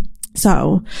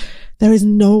 So there is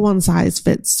no one size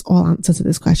fits all answer to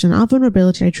this question. Our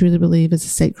vulnerability, I truly believe, is a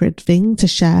sacred thing to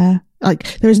share.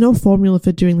 Like, there is no formula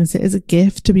for doing this. It is a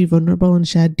gift to be vulnerable and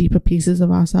share deeper pieces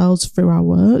of ourselves through our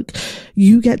work.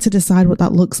 You get to decide what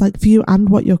that looks like for you and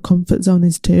what your comfort zone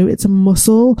is too. It's a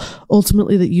muscle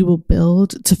ultimately that you will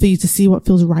build for you to see what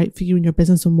feels right for you in your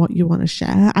business and what you want to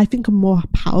share. I think a more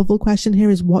powerful question here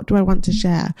is, what do I want to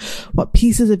share? What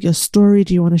pieces of your story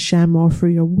do you want to share more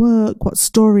through your work? What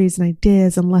stories and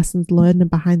ideas and lessons learned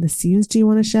and behind the scenes do you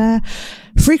want to share?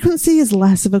 Frequency is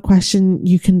less of a question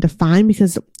you can define,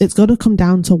 because it's got to come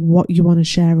down to what you want to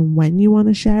share and when you want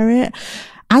to share it.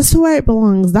 As to where it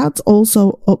belongs, that's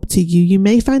also up to you. You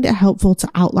may find it helpful to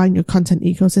outline your content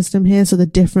ecosystem here, so the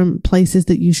different places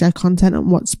that you share content and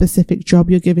what specific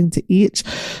job you're giving to each.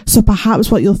 So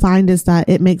perhaps what you'll find is that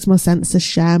it makes more sense to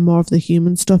share more of the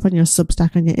human stuff on your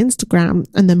Substack and your Instagram,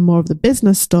 and then more of the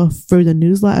business stuff through the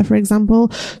newsletter, for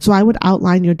example. So I would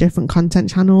outline your different content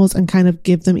channels and kind of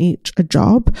give them each a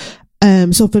job.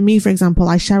 So for me, for example,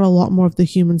 I share a lot more of the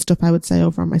human stuff, I would say,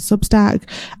 over on my Substack.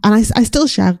 And I still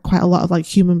share quite a lot of like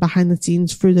human behind the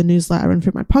scenes through the newsletter and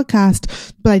through my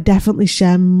podcast, but I definitely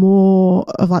share more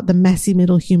of like the messy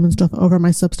middle human stuff over my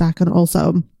Substack and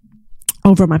also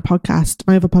over my podcast.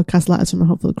 My other podcast, Letters from a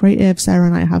Hopeful Creative, Sarah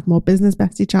and I have more business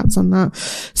bestie chats on that.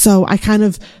 So I kind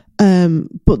of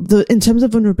in terms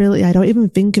of vulnerability, I don't even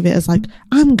think of it as like,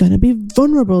 I'm going to be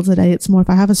vulnerable today. It's more if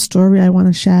I have a story I want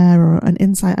to share or an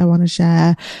insight I want to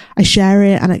share, I share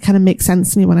it, and it kind of makes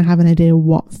sense to me when I have an idea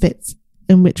what fits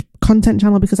in which content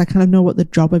channel, because I kind of know what the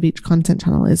job of each content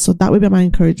channel is. So that would be my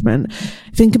encouragement.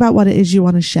 Think about what it is you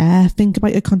want to share. Think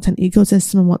about your content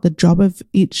ecosystem and what the job of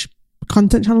each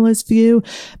content channel is for you.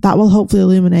 That will hopefully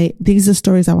illuminate, these are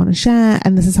stories I want to share,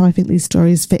 and this is how I think these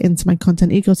stories fit into my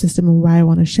content ecosystem and where I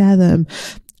want to share them.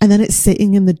 And then it's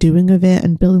sitting in the doing of it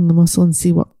and building the muscle and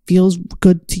see what feels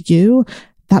good to you.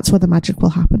 That's where the magic will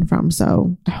happen from.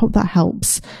 So I hope that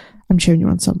helps. I'm cheering you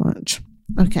on so much.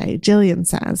 Okay, Jillian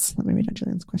says, let me read out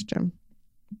Jillian's question.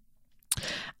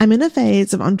 I'm in a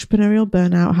phase of entrepreneurial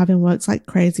burnout, having worked like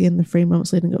crazy in the 3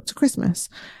 months leading up to Christmas.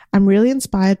 I'm really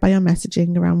inspired by your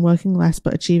messaging around working less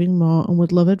but achieving more, and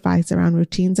would love advice around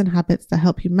routines and habits that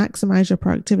help you maximize your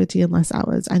productivity in less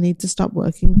hours. I need to stop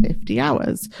working 50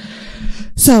 hours.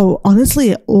 So honestly,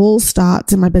 it all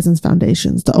starts in my business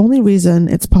foundations. The only reason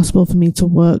it's possible for me to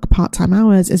work part-time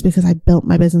hours is because I built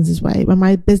my business this way. When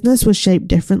my business was shaped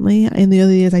differently, in the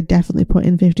early years, I definitely put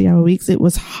in 50-hour weeks. It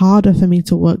was harder for me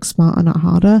to work smarter, not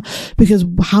harder, because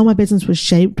how my business was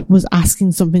shaped was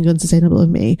asking something unsustainable of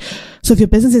me. So if your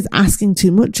business is asking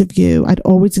too much of you, I'd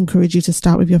always encourage you to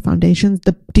start with your foundations.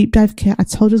 The deep dive kit, I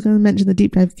told you I was going to mention the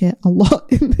deep dive kit a lot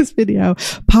in this video.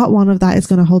 Part 1 of that is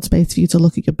going to hold space for you to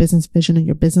look at your business vision and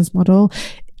your business model.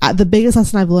 The biggest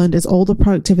lesson I've learned is all the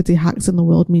productivity hacks in the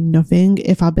world mean nothing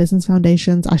if our business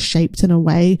foundations are shaped in a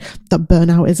way that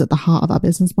burnout is at the heart of our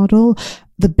business model.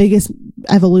 The biggest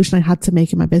evolution I had to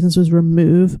make in my business was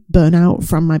remove burnout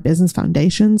from my business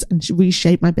foundations and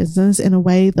reshape my business in a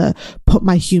way that put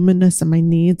my humanness and my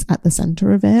needs at the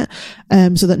center of it,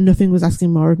 so that nothing was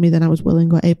asking more of me than I was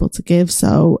willing or able to give.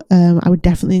 So I would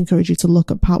definitely encourage you to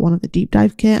look at part 1 of the deep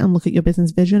dive kit and look at your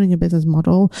business vision and your business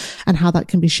model and how that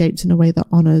can be shaped in a way that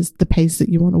honors the pace that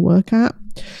you want to work at.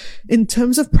 In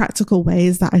terms of practical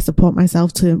ways that I support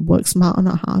myself to work smarter,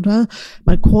 not harder,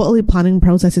 my quarterly planning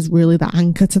process is really the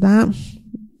anchor to that.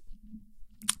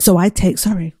 So I take,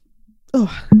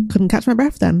 couldn't catch my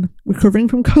breath then. Recovering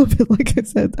from COVID, like I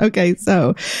said. Okay,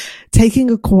 so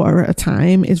taking a quarter at a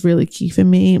time is really key for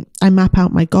me. I map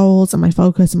out my goals and my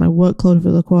focus and my workload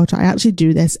for the quarter. I actually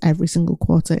do this every single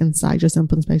quarter inside Your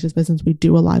Simple and Spacious Business. We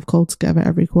do a live call together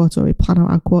every quarter. We plan out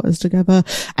our quarters together.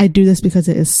 I do this because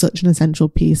it is such an essential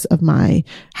piece of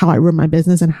how I run my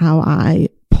business and how I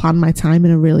plan my time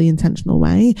in a really intentional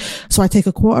way. So I take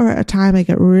a quarter at a time. I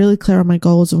get really clear on my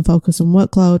goals and focus and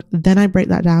workload. Then I break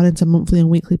that down into monthly and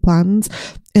weekly plans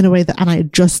in a way and I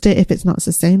adjust it if it's not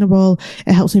sustainable.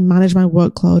 It helps me manage my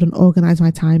workload and organize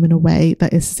my time in a way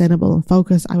that is sustainable and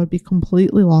focused. I would be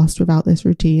completely lost without this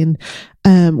routine.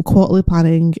 Quarterly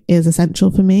planning is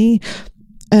essential for me.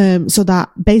 So that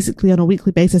basically on a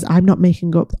weekly basis, I'm not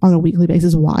making up on a weekly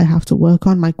basis what I have to work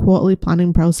on. My quarterly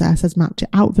planning process has mapped it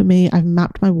out for me. I've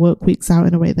mapped my work weeks out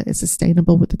in a way that is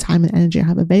sustainable with the time and energy I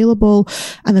have available.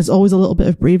 And there's always a little bit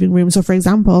of breathing room. So for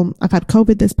example, I've had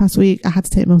COVID this past week. I had to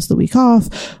take most of the week off.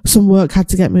 Some work had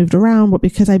to get moved around, but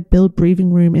because I build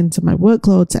breathing room into my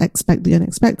workload to expect the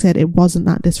unexpected, it wasn't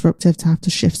that disruptive to have to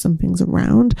shift some things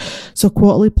around. So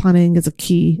quarterly planning is a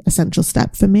key essential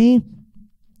step for me.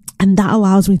 And that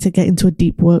allows me to get into a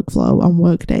deep workflow on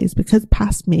work days, because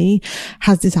past me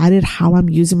has decided how I'm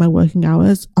using my working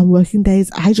hours. On working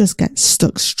days, I just get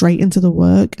stuck straight into the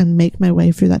work and make my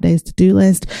way through that day's to-do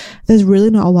list. There's really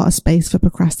not a lot of space for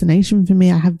procrastination for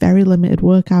me. I have very limited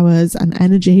work hours and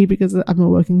energy because I'm a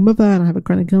working mother and I have a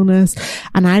chronic illness.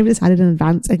 And I've decided in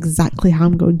advance exactly how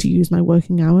I'm going to use my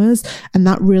working hours. And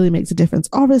that really makes a difference.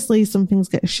 Obviously, some things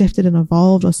get shifted and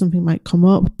evolved or something might come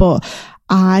up, but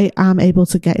I am able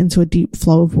to get into a deep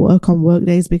flow of work on work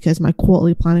days because my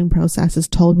quarterly planning process has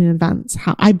told me in advance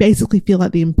how I basically feel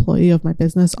like the employee of my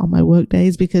business on my work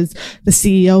days, because the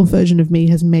CEO version of me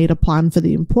has made a plan for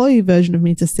the employee version of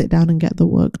me to sit down and get the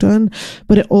work done.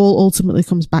 But it all ultimately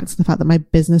comes back to the fact that my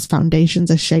business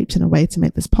foundations are shaped in a way to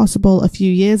make this possible. A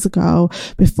few years ago,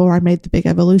 before I made the big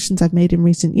evolutions I've made in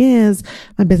recent years,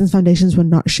 my business foundations were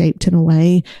not shaped in a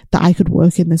way that I could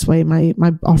work in this way. My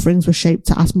offerings were shaped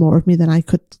to ask more of me than I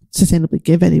could sustainably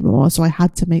give anymore. So I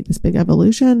had to make this big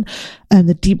evolution, and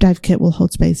the deep dive kit will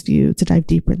hold space for you to dive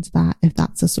deeper into that if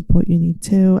that's the support you need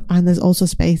to. And there's also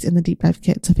space in the deep dive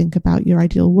kit to think about your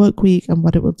ideal work week and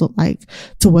what it would look like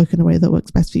to work in a way that works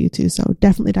best for you too. So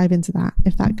definitely dive into that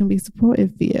if that can be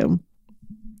supportive for you.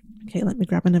 Okay, let me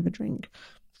grab another drink.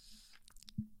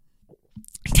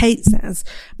 Kate says,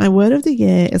 my word of the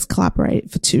year is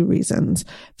collaborate for 2 reasons.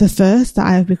 The first, that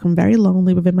I have become very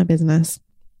lonely within my business.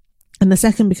 And the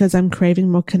second, because I'm craving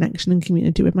more connection and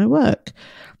community with my work.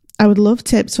 I would love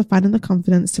tips for finding the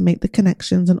confidence to make the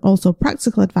connections, and also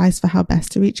practical advice for how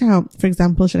best to reach out. For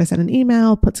example, should I send an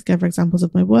email, put together examples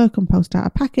of my work and post out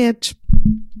a package?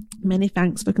 Many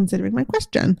thanks for considering my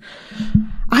question.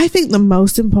 I think the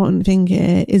most important thing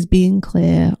here is being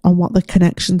clear on what the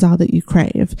connections are that you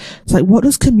crave. It's like, what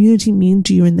does community mean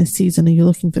to you in this season? Are you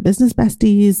looking for business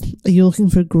besties? Are you looking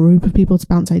for a group of people to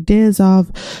bounce ideas off?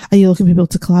 Are you looking for people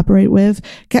to collaborate with?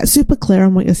 Get super clear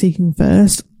on what you're seeking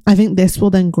first. I think this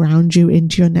will then ground you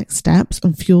into your next steps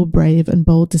and fuel brave and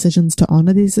bold decisions to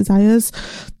honor these desires.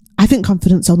 I think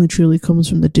confidence only truly comes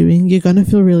from the doing. You're going to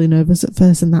feel really nervous at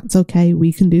first, and that's okay.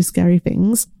 We can do scary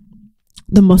things.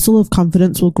 The muscle of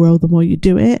confidence will grow the more you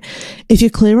do it. If you're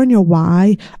clear on your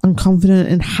why and confident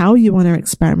in how you want to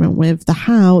experiment with the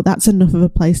how, that's enough of a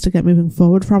place to get moving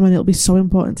forward from, and it'll be so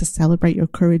important to celebrate your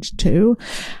courage too.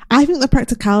 I think the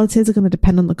practicalities are going to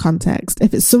depend on the context.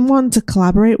 If it's someone to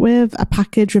collaborate with, a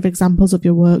package with examples of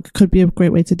your work could be a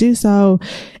great way to do so.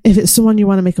 If it's someone you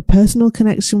want to make a personal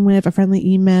connection with, a friendly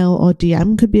email or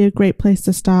DM could be a great place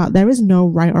to start. There is no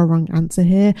right or wrong answer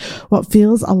here. What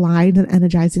feels aligned and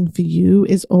energizing for you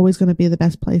is always going to be the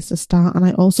best place to start. And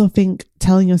I also think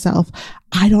telling yourself,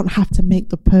 I don't have to make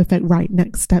the perfect right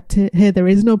next step here. There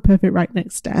is no perfect right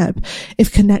next step.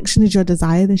 If connection is your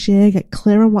desire this year, get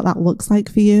clear on what that looks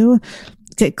like for you.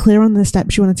 Get clear on the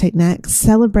steps you want to take next.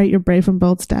 Celebrate your brave and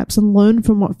bold steps and learn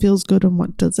from what feels good and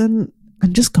what doesn't,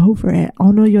 and just go for it.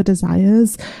 Honor your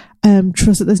desires.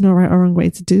 Trust that there's no right or wrong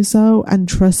way to do so, and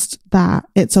trust that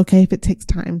it's okay if it takes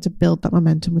time to build that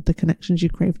momentum with the connections you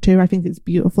crave too. I think it's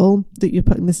beautiful that you're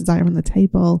putting this desire on the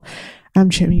table. I'm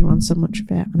cheering you on so much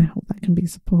of it, and I hope that can be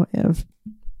supportive.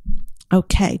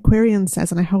 Okay, Quirian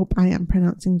says, and I hope I am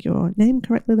pronouncing your name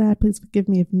correctly there. Please forgive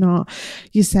me if not.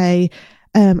 You say,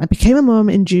 I became a mum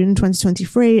in June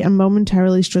 2023 and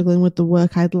momentarily struggling with the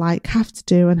work I'd have to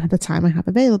do and the time I have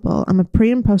available. I'm a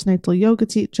pre and postnatal yoga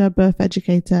teacher, birth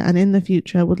educator, and in the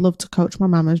future would love to coach my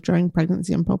mamas during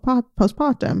pregnancy and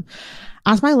postpartum.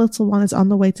 As my little one is on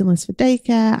the waiting list for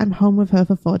daycare, I'm home with her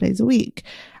for 4 days a week.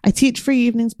 I teach 3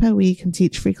 evenings per week and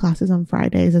teach 3 classes on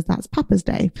Fridays, as that's Papa's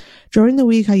Day. During the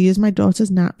week, I use my daughter's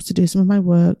naps to do some of my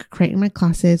work, creating my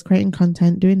classes, creating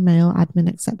content, doing mail, admin,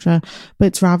 etc. But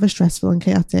it's rather stressful and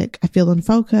chaotic. I feel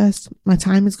unfocused. My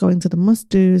time is going to the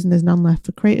must-dos and there's none left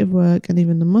for creative work, and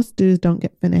even the must-dos don't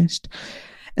get finished.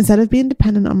 Instead of being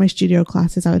dependent on my studio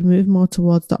classes, I would move more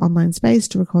towards the online space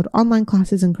to record online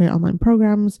classes and create online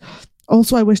programs.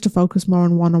 Also, I wish to focus more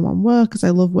on one-on-one work, as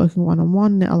I love working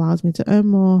one-on-one and it allows me to earn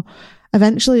more.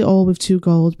 Eventually, all with 2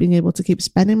 goals: being able to keep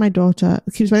spending time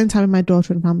with my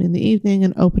daughter and family in the evening,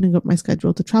 and opening up my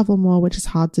schedule to travel more, which is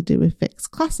hard to do with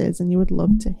fixed classes. And you would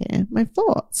love to hear my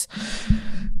thoughts.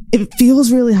 It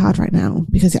feels really hard right now,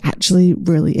 because it actually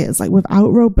really is. Like,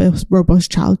 without robust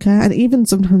childcare, and even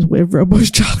sometimes with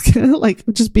robust childcare, like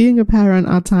just being a parent,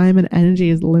 our time and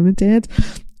energy is limited.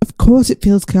 Of course, it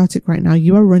feels chaotic right now.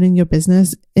 You are running your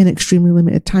business in extremely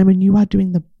limited time, and you are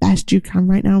doing the best you can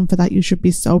right now. And for that, you should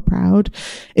be so proud.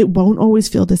 It won't always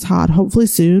feel this hard. Hopefully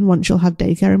soon, once you'll have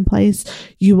daycare in place,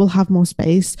 you will have more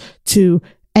space to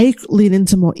lean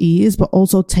into more ease, but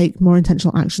also take more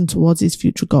intentional action towards these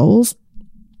future goals.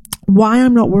 Why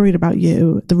I'm not worried about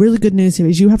you, the really good news here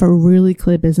is you have a really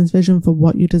clear business vision for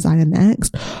what you desire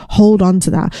next. Hold on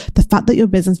to that. The fact that your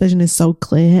business vision is so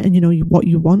clear, and you know what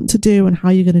you want to do and how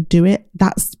you're going to do it,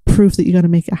 that's proof that you're going to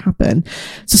make it happen.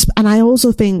 And I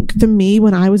also think, for me,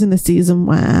 when I was in the season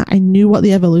where I knew what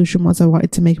the evolution was I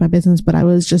wanted to make my business, but I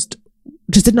was just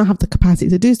did not have the capacity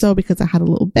to do so because I had a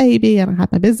little baby and I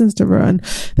had my business to run.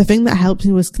 The thing that helped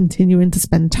me was continuing to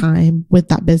spend time with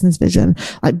that business vision,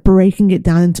 like breaking it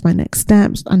down into my next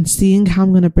steps and seeing how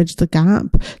I'm going to bridge the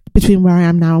gap between where I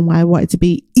am now and where I wanted to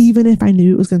be, even if I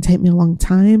knew it was going to take me a long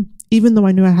time, even though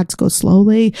I knew I had to go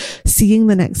slowly. Seeing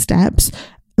the next steps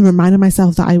and reminding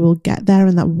myself that I will get there,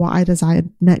 and that what I desired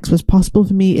next was possible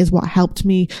for me, is what helped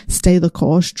me stay the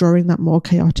course during that more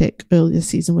chaotic earlier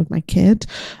season with my kid.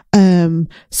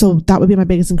 So that would be my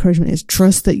biggest encouragement, is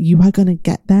trust that you are going to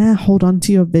get there. Hold on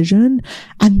to your vision,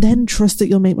 and then trust that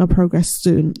you'll make more progress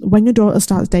soon. When your daughter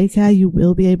starts daycare, you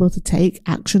will be able to take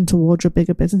action towards your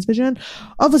bigger business vision.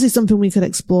 Obviously, something we could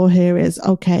explore here is,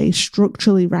 okay,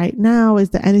 structurally right now,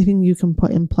 is there anything you can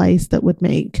put in place that would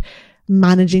make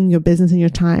managing your business and your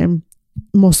time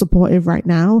more supportive right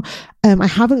now? I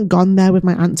haven't gone there with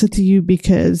my answer to you,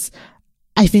 because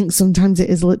I think sometimes it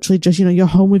is literally just, you're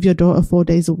home with your daughter 4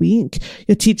 days a week.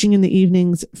 You're teaching in the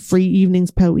evenings, 3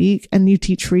 evenings per week, and you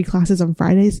teach 3 classes on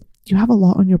Fridays. You have a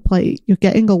lot on your plate. You're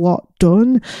getting a lot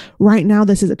done. Right now,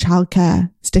 this is a childcare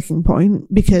sticking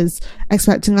point, because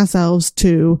expecting ourselves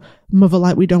to mother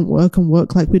like we don't work and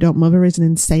work like we don't mother is an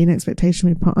insane expectation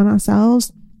we put on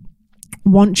ourselves.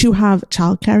 Once you have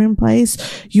childcare in place,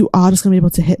 you are just going to be able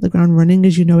to hit the ground running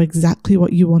as you know exactly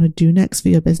what you want to do next for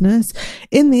your business.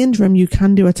 In the interim, you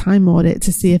can do a time audit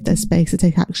to see if there's space to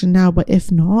take action now, but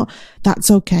if not, that's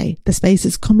okay. The space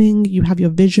is coming. You have your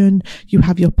vision. You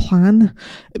have your plan.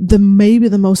 Maybe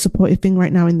the most supportive thing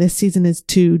right now in this season is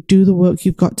to do the work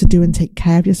you've got to do and take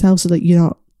care of yourself so that you're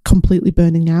not completely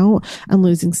burning out and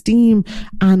losing steam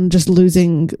and just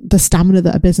losing the stamina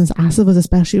that a business asks of us,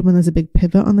 especially when there's a big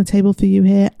pivot on the table for you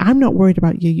here. I'm not worried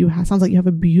about you. Sounds like you have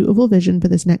a beautiful vision for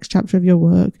this next chapter of your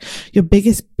work. Your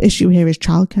biggest issue here is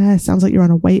childcare. Sounds like you're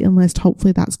on a waiting list.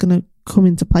 Hopefully that's going to come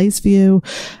into place for you.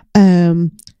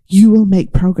 You will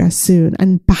make progress soon,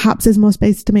 and perhaps there's more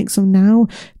space to make some now.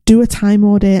 Do a time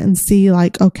audit and see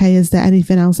like, okay, is there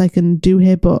anything else I can do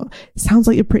here? But it sounds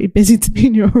like you're pretty busy to me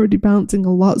and you're already bouncing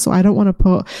a lot. So I don't want to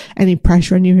put any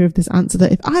pressure on you here with this answer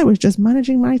that if I was just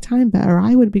managing my time better,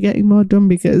 I would be getting more done,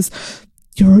 because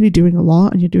you're already doing a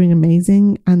lot and you're doing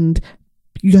amazing, and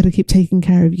you got to keep taking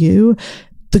care of you.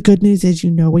 The good news is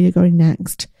you know where you're going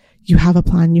next. You have a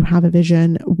plan, you have a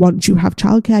vision. Once you have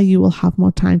childcare, you will have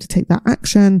more time to take that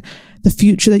action. The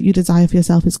future that you desire for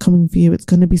yourself is coming for you. It's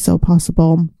going to be so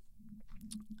possible.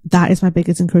 That is my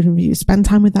biggest encouragement for you. Spend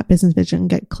time with that business vision,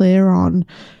 get clear on,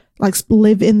 like,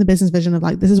 live in the business vision of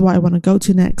like, this is what I want to go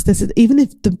to next. This is, even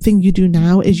if the thing you do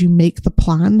now is you make the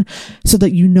plan so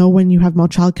that you know when you have more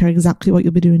childcare exactly what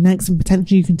you'll be doing next, and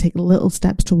potentially you can take little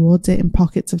steps towards it in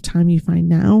pockets of time you find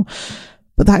now.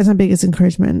 But that is my biggest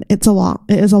encouragement. It's a lot.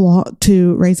 It is a lot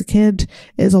to raise a kid.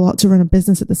 It is a lot to run a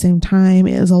business at the same time.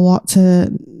 It is a lot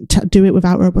to do it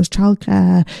without robust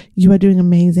childcare. You are doing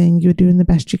amazing. You're doing the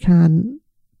best you can.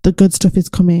 The good stuff is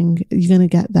coming. You're going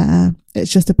to get there.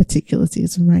 It's just a particular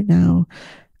season right now.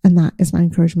 And that is my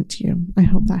encouragement to you. I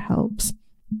hope that helps.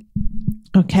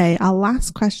 Okay, our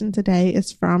last question today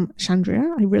is from Chandria.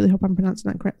 I really hope I'm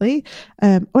pronouncing that correctly.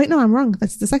 Wait, no, I'm wrong.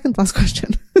 That's the second last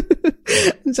question.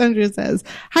 Chandria says,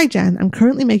 "Hi Jen, I'm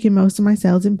currently making most of my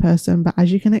sales in person, but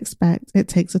as you can expect, it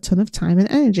takes a ton of time and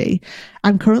energy.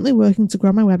 I'm currently working to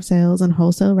grow my web sales and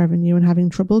wholesale revenue and having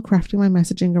trouble crafting my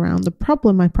messaging around the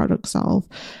problem my products solve.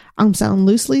 I'm selling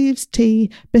loose leaves,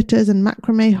 tea, bitters, and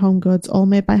macrame home goods, all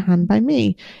made by hand by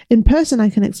me. In person, I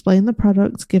can explain the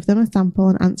products, give them a sample,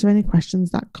 and answer any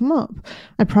questions that come up.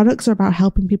 My products are about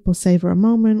helping people savor a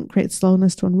moment, create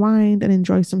slowness to unwind, and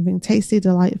enjoy something tasty,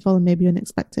 delightful, and maybe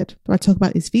unexpected. Do I talk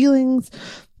about these feelings,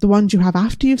 the ones you have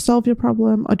after you've solved your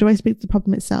problem, or do I speak to the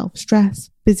problem itself? Stress,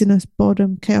 busyness,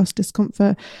 boredom, chaos,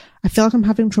 discomfort. I feel like I'm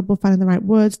having trouble finding the right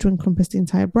words to encompass the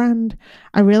entire brand.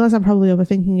 I realize I'm probably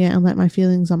overthinking it and let my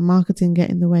feelings on marketing get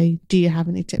in the way. Do you have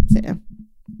any tips here?"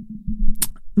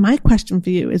 My question for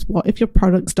you is, what if your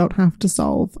products don't have to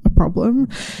solve a problem?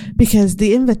 Because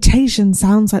the invitation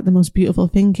sounds like the most beautiful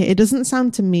thing. It doesn't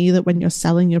sound to me that when you're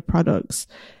selling your products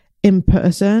in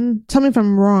person, tell me if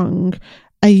I'm wrong,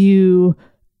 are you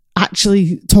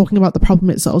actually talking about the problem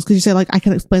it solves? Because you say, like, I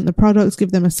can explain the products,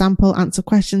 give them a sample, answer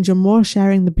questions. You're more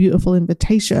sharing the beautiful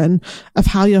invitation of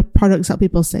how your products help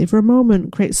people savor a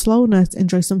moment, create slowness,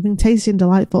 enjoy something tasty and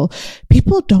delightful.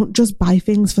 People don't just buy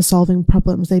things for solving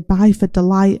problems. They buy for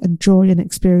delight and joy and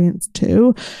experience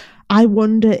too. I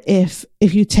wonder if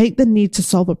you take the need to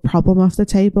solve a problem off the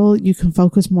table, you can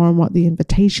focus more on what the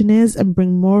invitation is and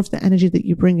bring more of the energy that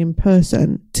you bring in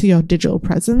person to your digital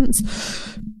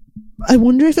presence. I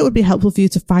wonder if it would be helpful for you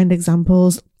to find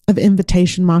examples of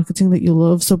invitation marketing that you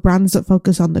love. So brands that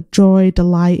focus on the joy,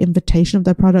 delight, invitation of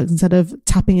their products instead of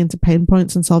tapping into pain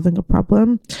points and solving a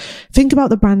problem. Think about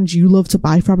the brands you love to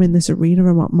buy from in this arena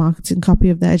and what marketing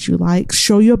copy of theirs you like.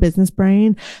 Show your business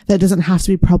brain that it doesn't have to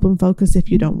be problem focused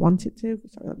if you don't want it to.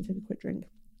 Sorry, let me take a quick drink.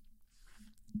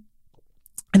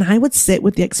 And I would sit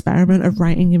with the experiment of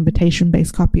writing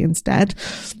invitation-based copy instead.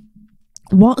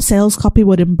 What sales copy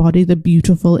would embody the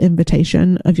beautiful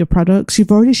invitation of your products?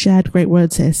 You've already shared great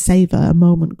words here. Savor a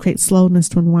moment, create slowness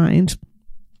to unwind.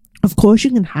 Of course,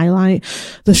 you can highlight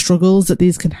the struggles that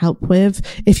these can help with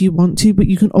if you want to, but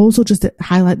you can also just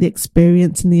highlight the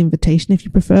experience and the invitation if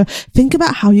you prefer. Think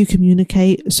about how you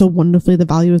communicate so wonderfully the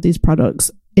value of these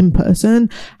products in person.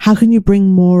 How can you bring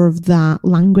more of that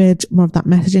language, more of that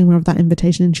messaging, more of that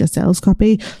invitation into your sales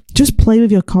copy? Just play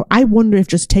with your I wonder if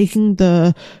just taking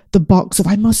the box of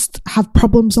I must have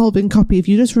problem solving copy, if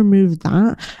you just remove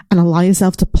that and allow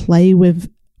yourself to play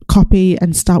with copy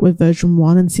and start with version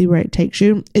 1 and see where it takes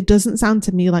you. It doesn't sound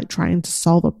to me like trying to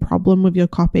solve a problem with your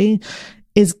copy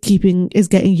is getting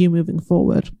you moving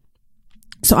forward.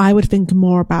 So I would think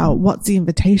more about what's the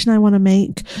invitation I want to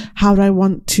make? How do I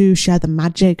want to share the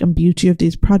magic and beauty of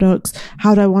these products?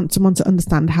 How do I want someone to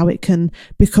understand how it can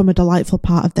become a delightful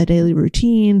part of their daily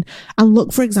routine? And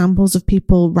look for examples of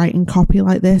people writing copy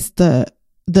like this that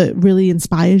really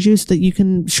inspires you, so that you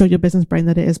can show your business brain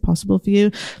that it is possible for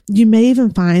you. You may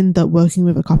even find that working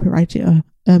with a copywriter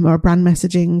or brand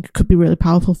messaging could be really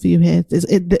powerful for you here.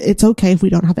 It's okay if we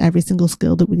don't have every single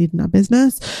skill that we need in our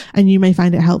business, and you may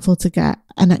find it helpful to get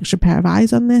an extra pair of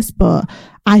eyes on this, but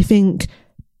I think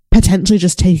potentially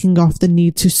just taking off the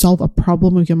need to solve a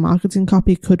problem with your marketing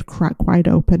copy could crack wide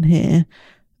open here,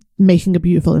 making a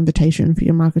beautiful invitation for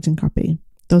your marketing copy.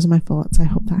 Those are my thoughts. I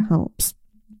hope that helps.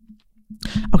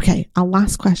 Okay, our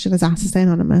last question is asked to stay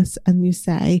anonymous, and you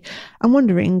say, I'm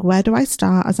wondering, where do I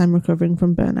start as I'm recovering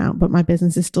from burnout, but my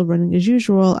business is still running as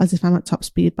usual, as if I'm at top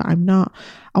speed, but I'm not.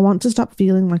 I want to stop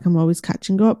feeling like I'm always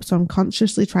catching up, so I'm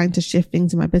consciously trying to shift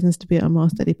things in my business to be at a more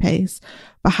steady pace.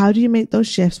 But how do you make those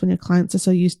shifts when your clients are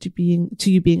so used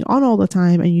to you being on all the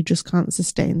time and you just can't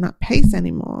sustain that pace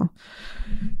anymore?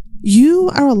 You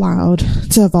are allowed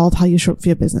to evolve how you show up for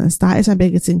your business. That is my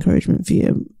biggest encouragement for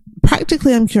you.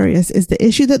 Practically, I'm curious, is the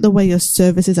issue that the way your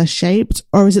services are shaped,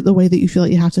 or is it the way that you feel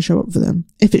like you have to show up for them?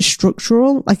 If it's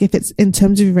structural, like if it's in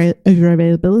terms of your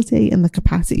availability and the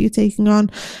capacity you're taking on,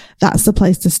 that's the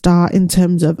place to start in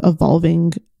terms of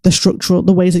evolving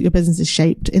the ways that your business is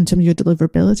shaped in terms of your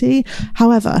deliverability.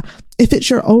 However, if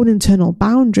it's your own internal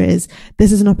boundaries,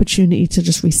 this is an opportunity to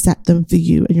just reset them for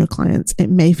you and your clients. It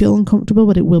may feel uncomfortable,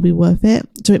 but it will be worth it.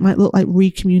 So it might look like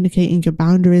recommunicating your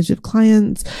boundaries with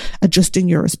clients, adjusting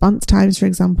your response times, for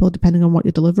example, depending on what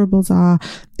your deliverables are.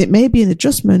 It may be an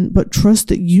adjustment, but trust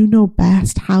that you know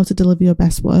best how to deliver your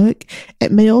best work.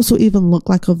 It may also even look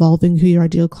like evolving who your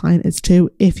ideal client is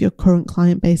too, if your current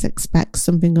client base expects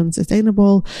something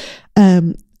unsustainable.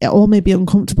 It all may be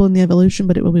uncomfortable in the evolution,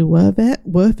 but it will be worth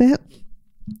it.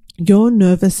 Your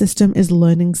nervous system is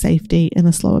learning safety in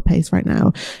a slower pace right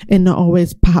now, in not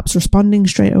always perhaps responding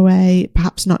straight away,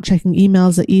 perhaps not checking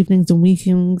emails at evenings and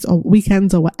weekends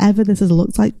or whatever this has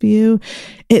looked like for you.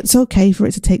 It's okay for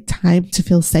it to take time to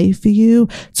feel safe for you,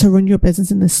 to run your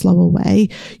business in this slower way.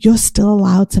 You're still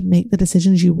allowed to make the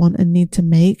decisions you want and need to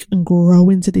make and grow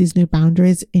into these new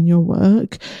boundaries in your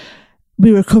work.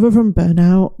 We recover from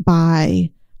burnout by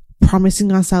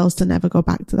promising ourselves to never go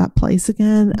back to that place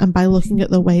again, and by looking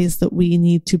at the ways that we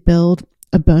need to build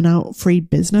a burnout-free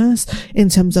business in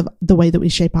terms of the way that we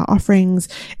shape our offerings,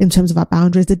 in terms of our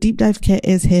boundaries. The deep dive kit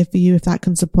is here for you if that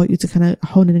can support you to kind of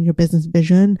hone in your business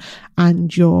vision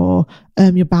and your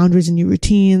boundaries and your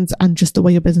routines and just the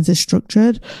way your business is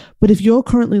structured. But if you're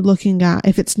currently looking at,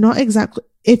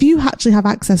 if you actually have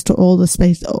access to all the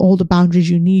space, all the boundaries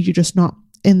you need, you're just not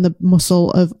in the muscle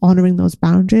of honoring those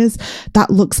boundaries, that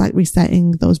looks like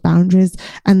resetting those boundaries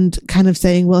and kind of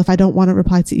saying, well, if I don't want to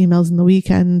reply to emails in the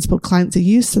weekends, but clients are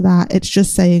used to that, it's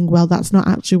just saying, well, that's not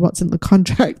actually what's in the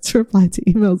contract to reply to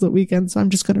emails at weekends. So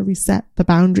I'm just going to reset the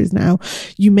boundaries now.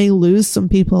 You may lose some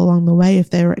people along the way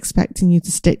if they were expecting you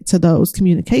to stick to those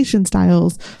communication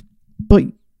styles, but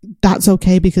that's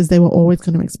okay, because they were always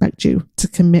going to expect you to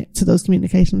commit to those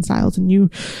communication styles, and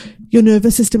your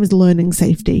nervous system is learning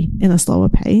safety in a slower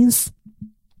pace.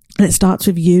 And it starts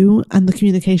with you and the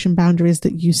communication boundaries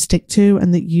that you stick to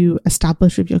and that you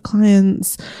establish with your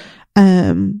clients.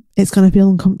 It's going to feel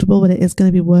uncomfortable, but it is going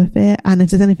to be worth it. And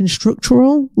if there's anything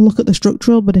structural, look at the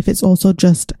structural, but if it's also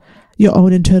just your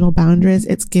own internal boundaries,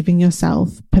 it's giving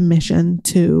yourself permission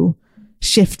to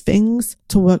shift things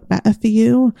to work better for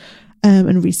you.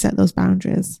 And reset those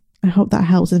boundaries. I hope that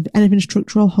helps. If anything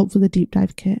structural, hopefully the deep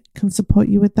dive kit can support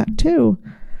you with that too.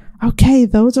 Okay,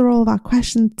 those are all of our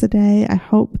questions today. I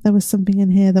hope there was something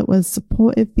in here that was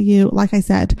supportive for you. Like I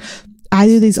said, I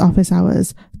do these office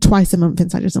hours twice a month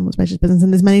inside your Simple and Spacious Business.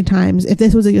 And there's many times, if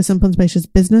this was a your Simple and Spacious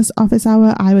Business office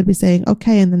hour, I would be saying,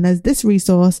 okay, and then there's this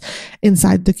resource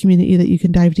inside the community that you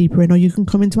can dive deeper in, or you can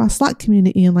come into our Slack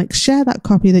community and like share that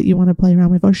copy that you want to play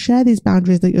around with, or share these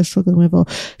boundaries that you're struggling with, or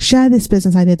share this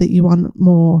business idea that you want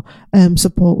more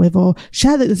support with, or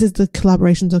share that this is the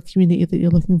collaborations or community that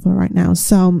you're looking for right now.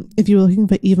 So if you're looking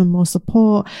for even more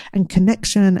support and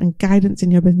connection and guidance in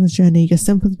your business journey, your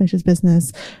Simple and Spacious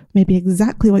Business may be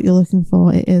exactly what you're looking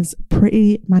for. It is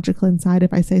pretty magical inside,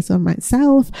 if I say so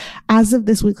myself. As of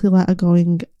this weekly letter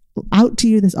going out to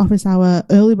you, this office hour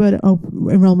early bird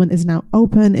enrollment is now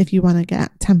open if you want to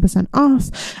get 10%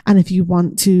 off. And if you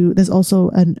want to, there's also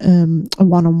a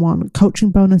one-on-one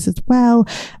coaching bonus as well.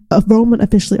 Enrollment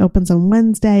officially opens on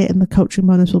Wednesday, and the coaching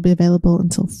bonus will be available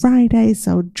until Friday.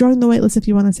 So join the waitlist if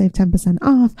you want to save 10%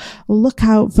 off. Look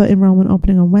out for enrollment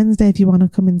opening on Wednesday if you want to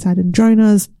come inside and join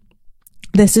us.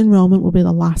 This enrollment will be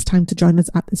the last time to join us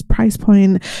at this price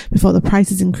point before the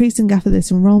price is increasing after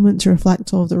this enrollment to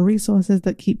reflect all of the resources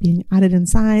that keep being added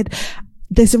inside.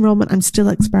 This enrollment, I'm still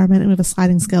experimenting with a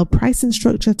sliding scale pricing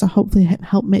structure to hopefully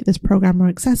help make this program more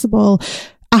accessible.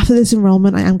 After this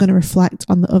enrollment, I am going to reflect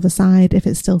on the other side if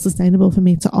it's still sustainable for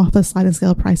me to offer sliding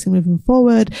scale pricing moving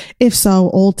forward. If so,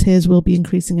 all tiers will be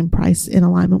increasing in price in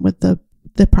alignment with the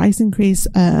price increase.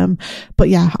 But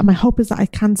yeah, my hope is that I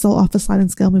can still offer sliding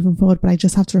scale moving forward, but I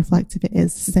just have to reflect if it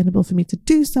is sustainable for me to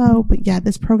do so. But yeah,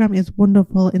 this program is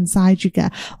wonderful. Inside you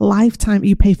get lifetime,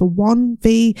 you pay for one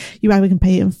fee. You either can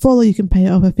pay it in full or you can pay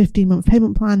it over a 15-month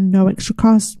payment plan, no extra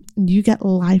cost. You get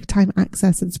lifetime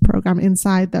access to this program.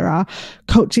 Inside there are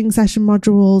coaching session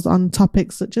modules on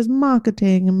topics such as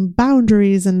marketing and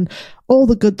boundaries and all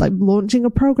the good, like launching a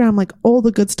program, like all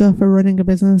the good stuff for running a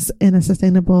business in a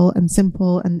sustainable and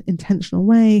simple and intentional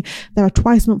way. There are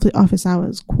twice monthly office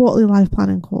hours, quarterly live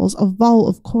planning calls, a vault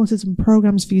of courses and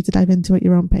programs for you to dive into at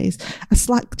your own pace, a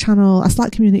Slack channel, a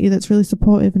Slack community that's really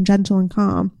supportive and gentle and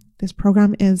calm. This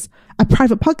program is a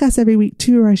private podcast every week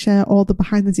too, where I share all the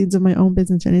behind the scenes of my own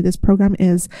business journey. This program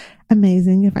is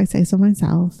amazing, if I say so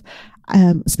myself.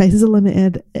 Spaces are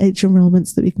limited, each enrollment,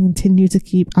 so that we can continue to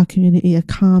keep our community a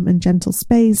calm and gentle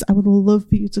space. I would love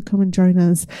for you to come and join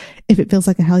us if it feels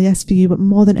like a hell yes for you, but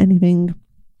more than anything,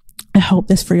 I hope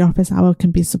this free office hour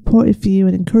can be supportive for you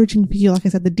and encouraging for you. Like I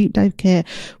said, the deep dive kit,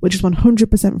 which is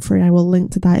 100% free. I will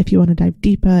link to that if you want to dive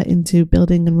deeper into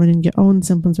building and running your own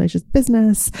simple and spacious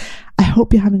business. I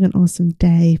hope you're having an awesome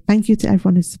day. Thank you to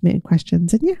everyone who submitted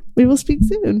questions. And yeah, we will speak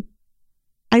soon.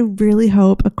 I really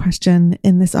hope a question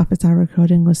in this office hour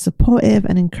recording was supportive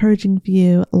and encouraging for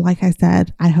you. Like I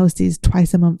said, I host these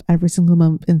twice a month, every single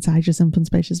month inside your simple and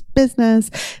spacious business.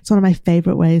 It's one of my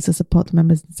favorite ways to support the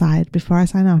members inside. Before I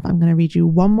sign off, I'm going to read you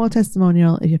one more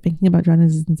testimonial if you're thinking about joining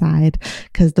us inside,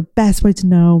 because the best way to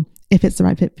know if it's the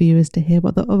right fit for you is to hear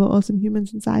what the other awesome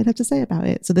humans inside have to say about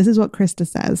it. So this is what Krista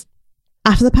says.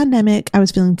 After the pandemic, I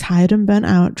was feeling tired and burnt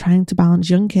out trying to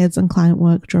balance young kids and client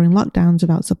work during lockdowns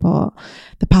without support.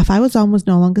 The path I was on was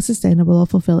no longer sustainable or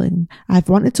fulfilling. I've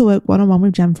wanted to work one-on-one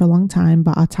with Jen for a long time,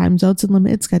 but our time zones and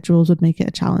limited schedules would make it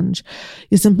a challenge.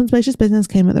 Your simple and spacious business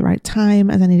came at the right time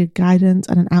as I needed guidance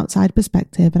and an outside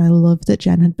perspective, and I loved that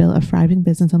Jen had built a thriving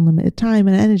business on limited time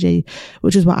and energy,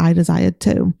 which is what I desired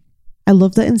too. I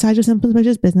love that inside your simple and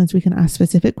spacious business, we can ask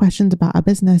specific questions about our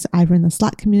business, either in the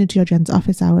Slack community or Jen's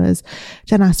office hours.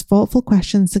 Jen asks thoughtful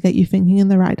questions to get you thinking in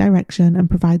the right direction and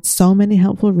provides so many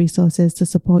helpful resources to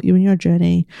support you in your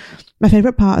journey. My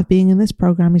favorite part of being in this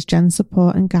program is Jen's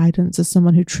support and guidance as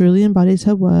someone who truly embodies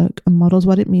her work and models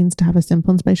what it means to have a simple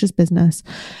and spacious business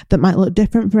that might look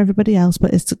different from everybody else,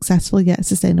 but is successful yet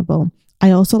sustainable. I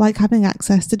also like having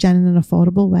access to Jen in an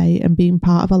affordable way and being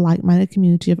part of a like-minded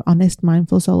community of honest,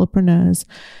 mindful solopreneurs.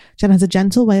 Jen has a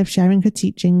gentle way of sharing her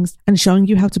teachings and showing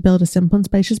you how to build a simple and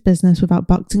spacious business without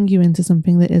boxing you into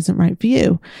something that isn't right for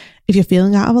you. If you're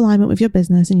feeling out of alignment with your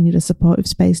business and you need a supportive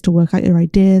space to work out your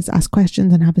ideas, ask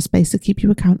questions, and have a space to keep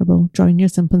you accountable, join your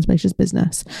simple and spacious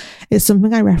business. It's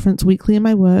something I reference weekly in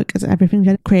my work, as everything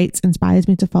Jen creates inspires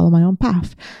me to follow my own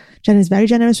path. Jen is very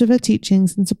generous with her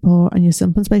teachings and support, and your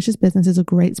simple and spacious business is a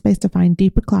great space to find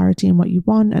deeper clarity in what you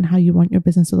want and how you want your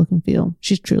business to look and feel.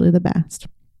 She's truly the best.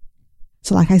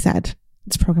 So like I said,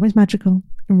 this program is magical.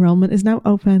 Enrollment is now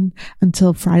open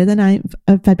until Friday the 9th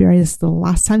of February. This is the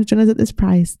last time to join us at this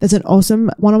price. There's an awesome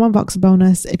one-on-one Voxer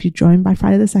bonus if you join by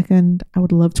Friday the 2nd. I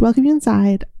would love to welcome you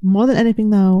inside. More than anything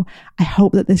though, I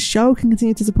hope that this show can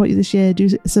continue to support you this year. Do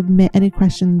submit any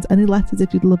questions, any letters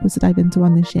if you'd love us to dive into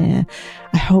one this year.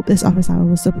 I hope this office hour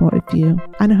was supportive for you,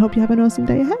 and I hope you have an awesome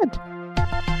day ahead.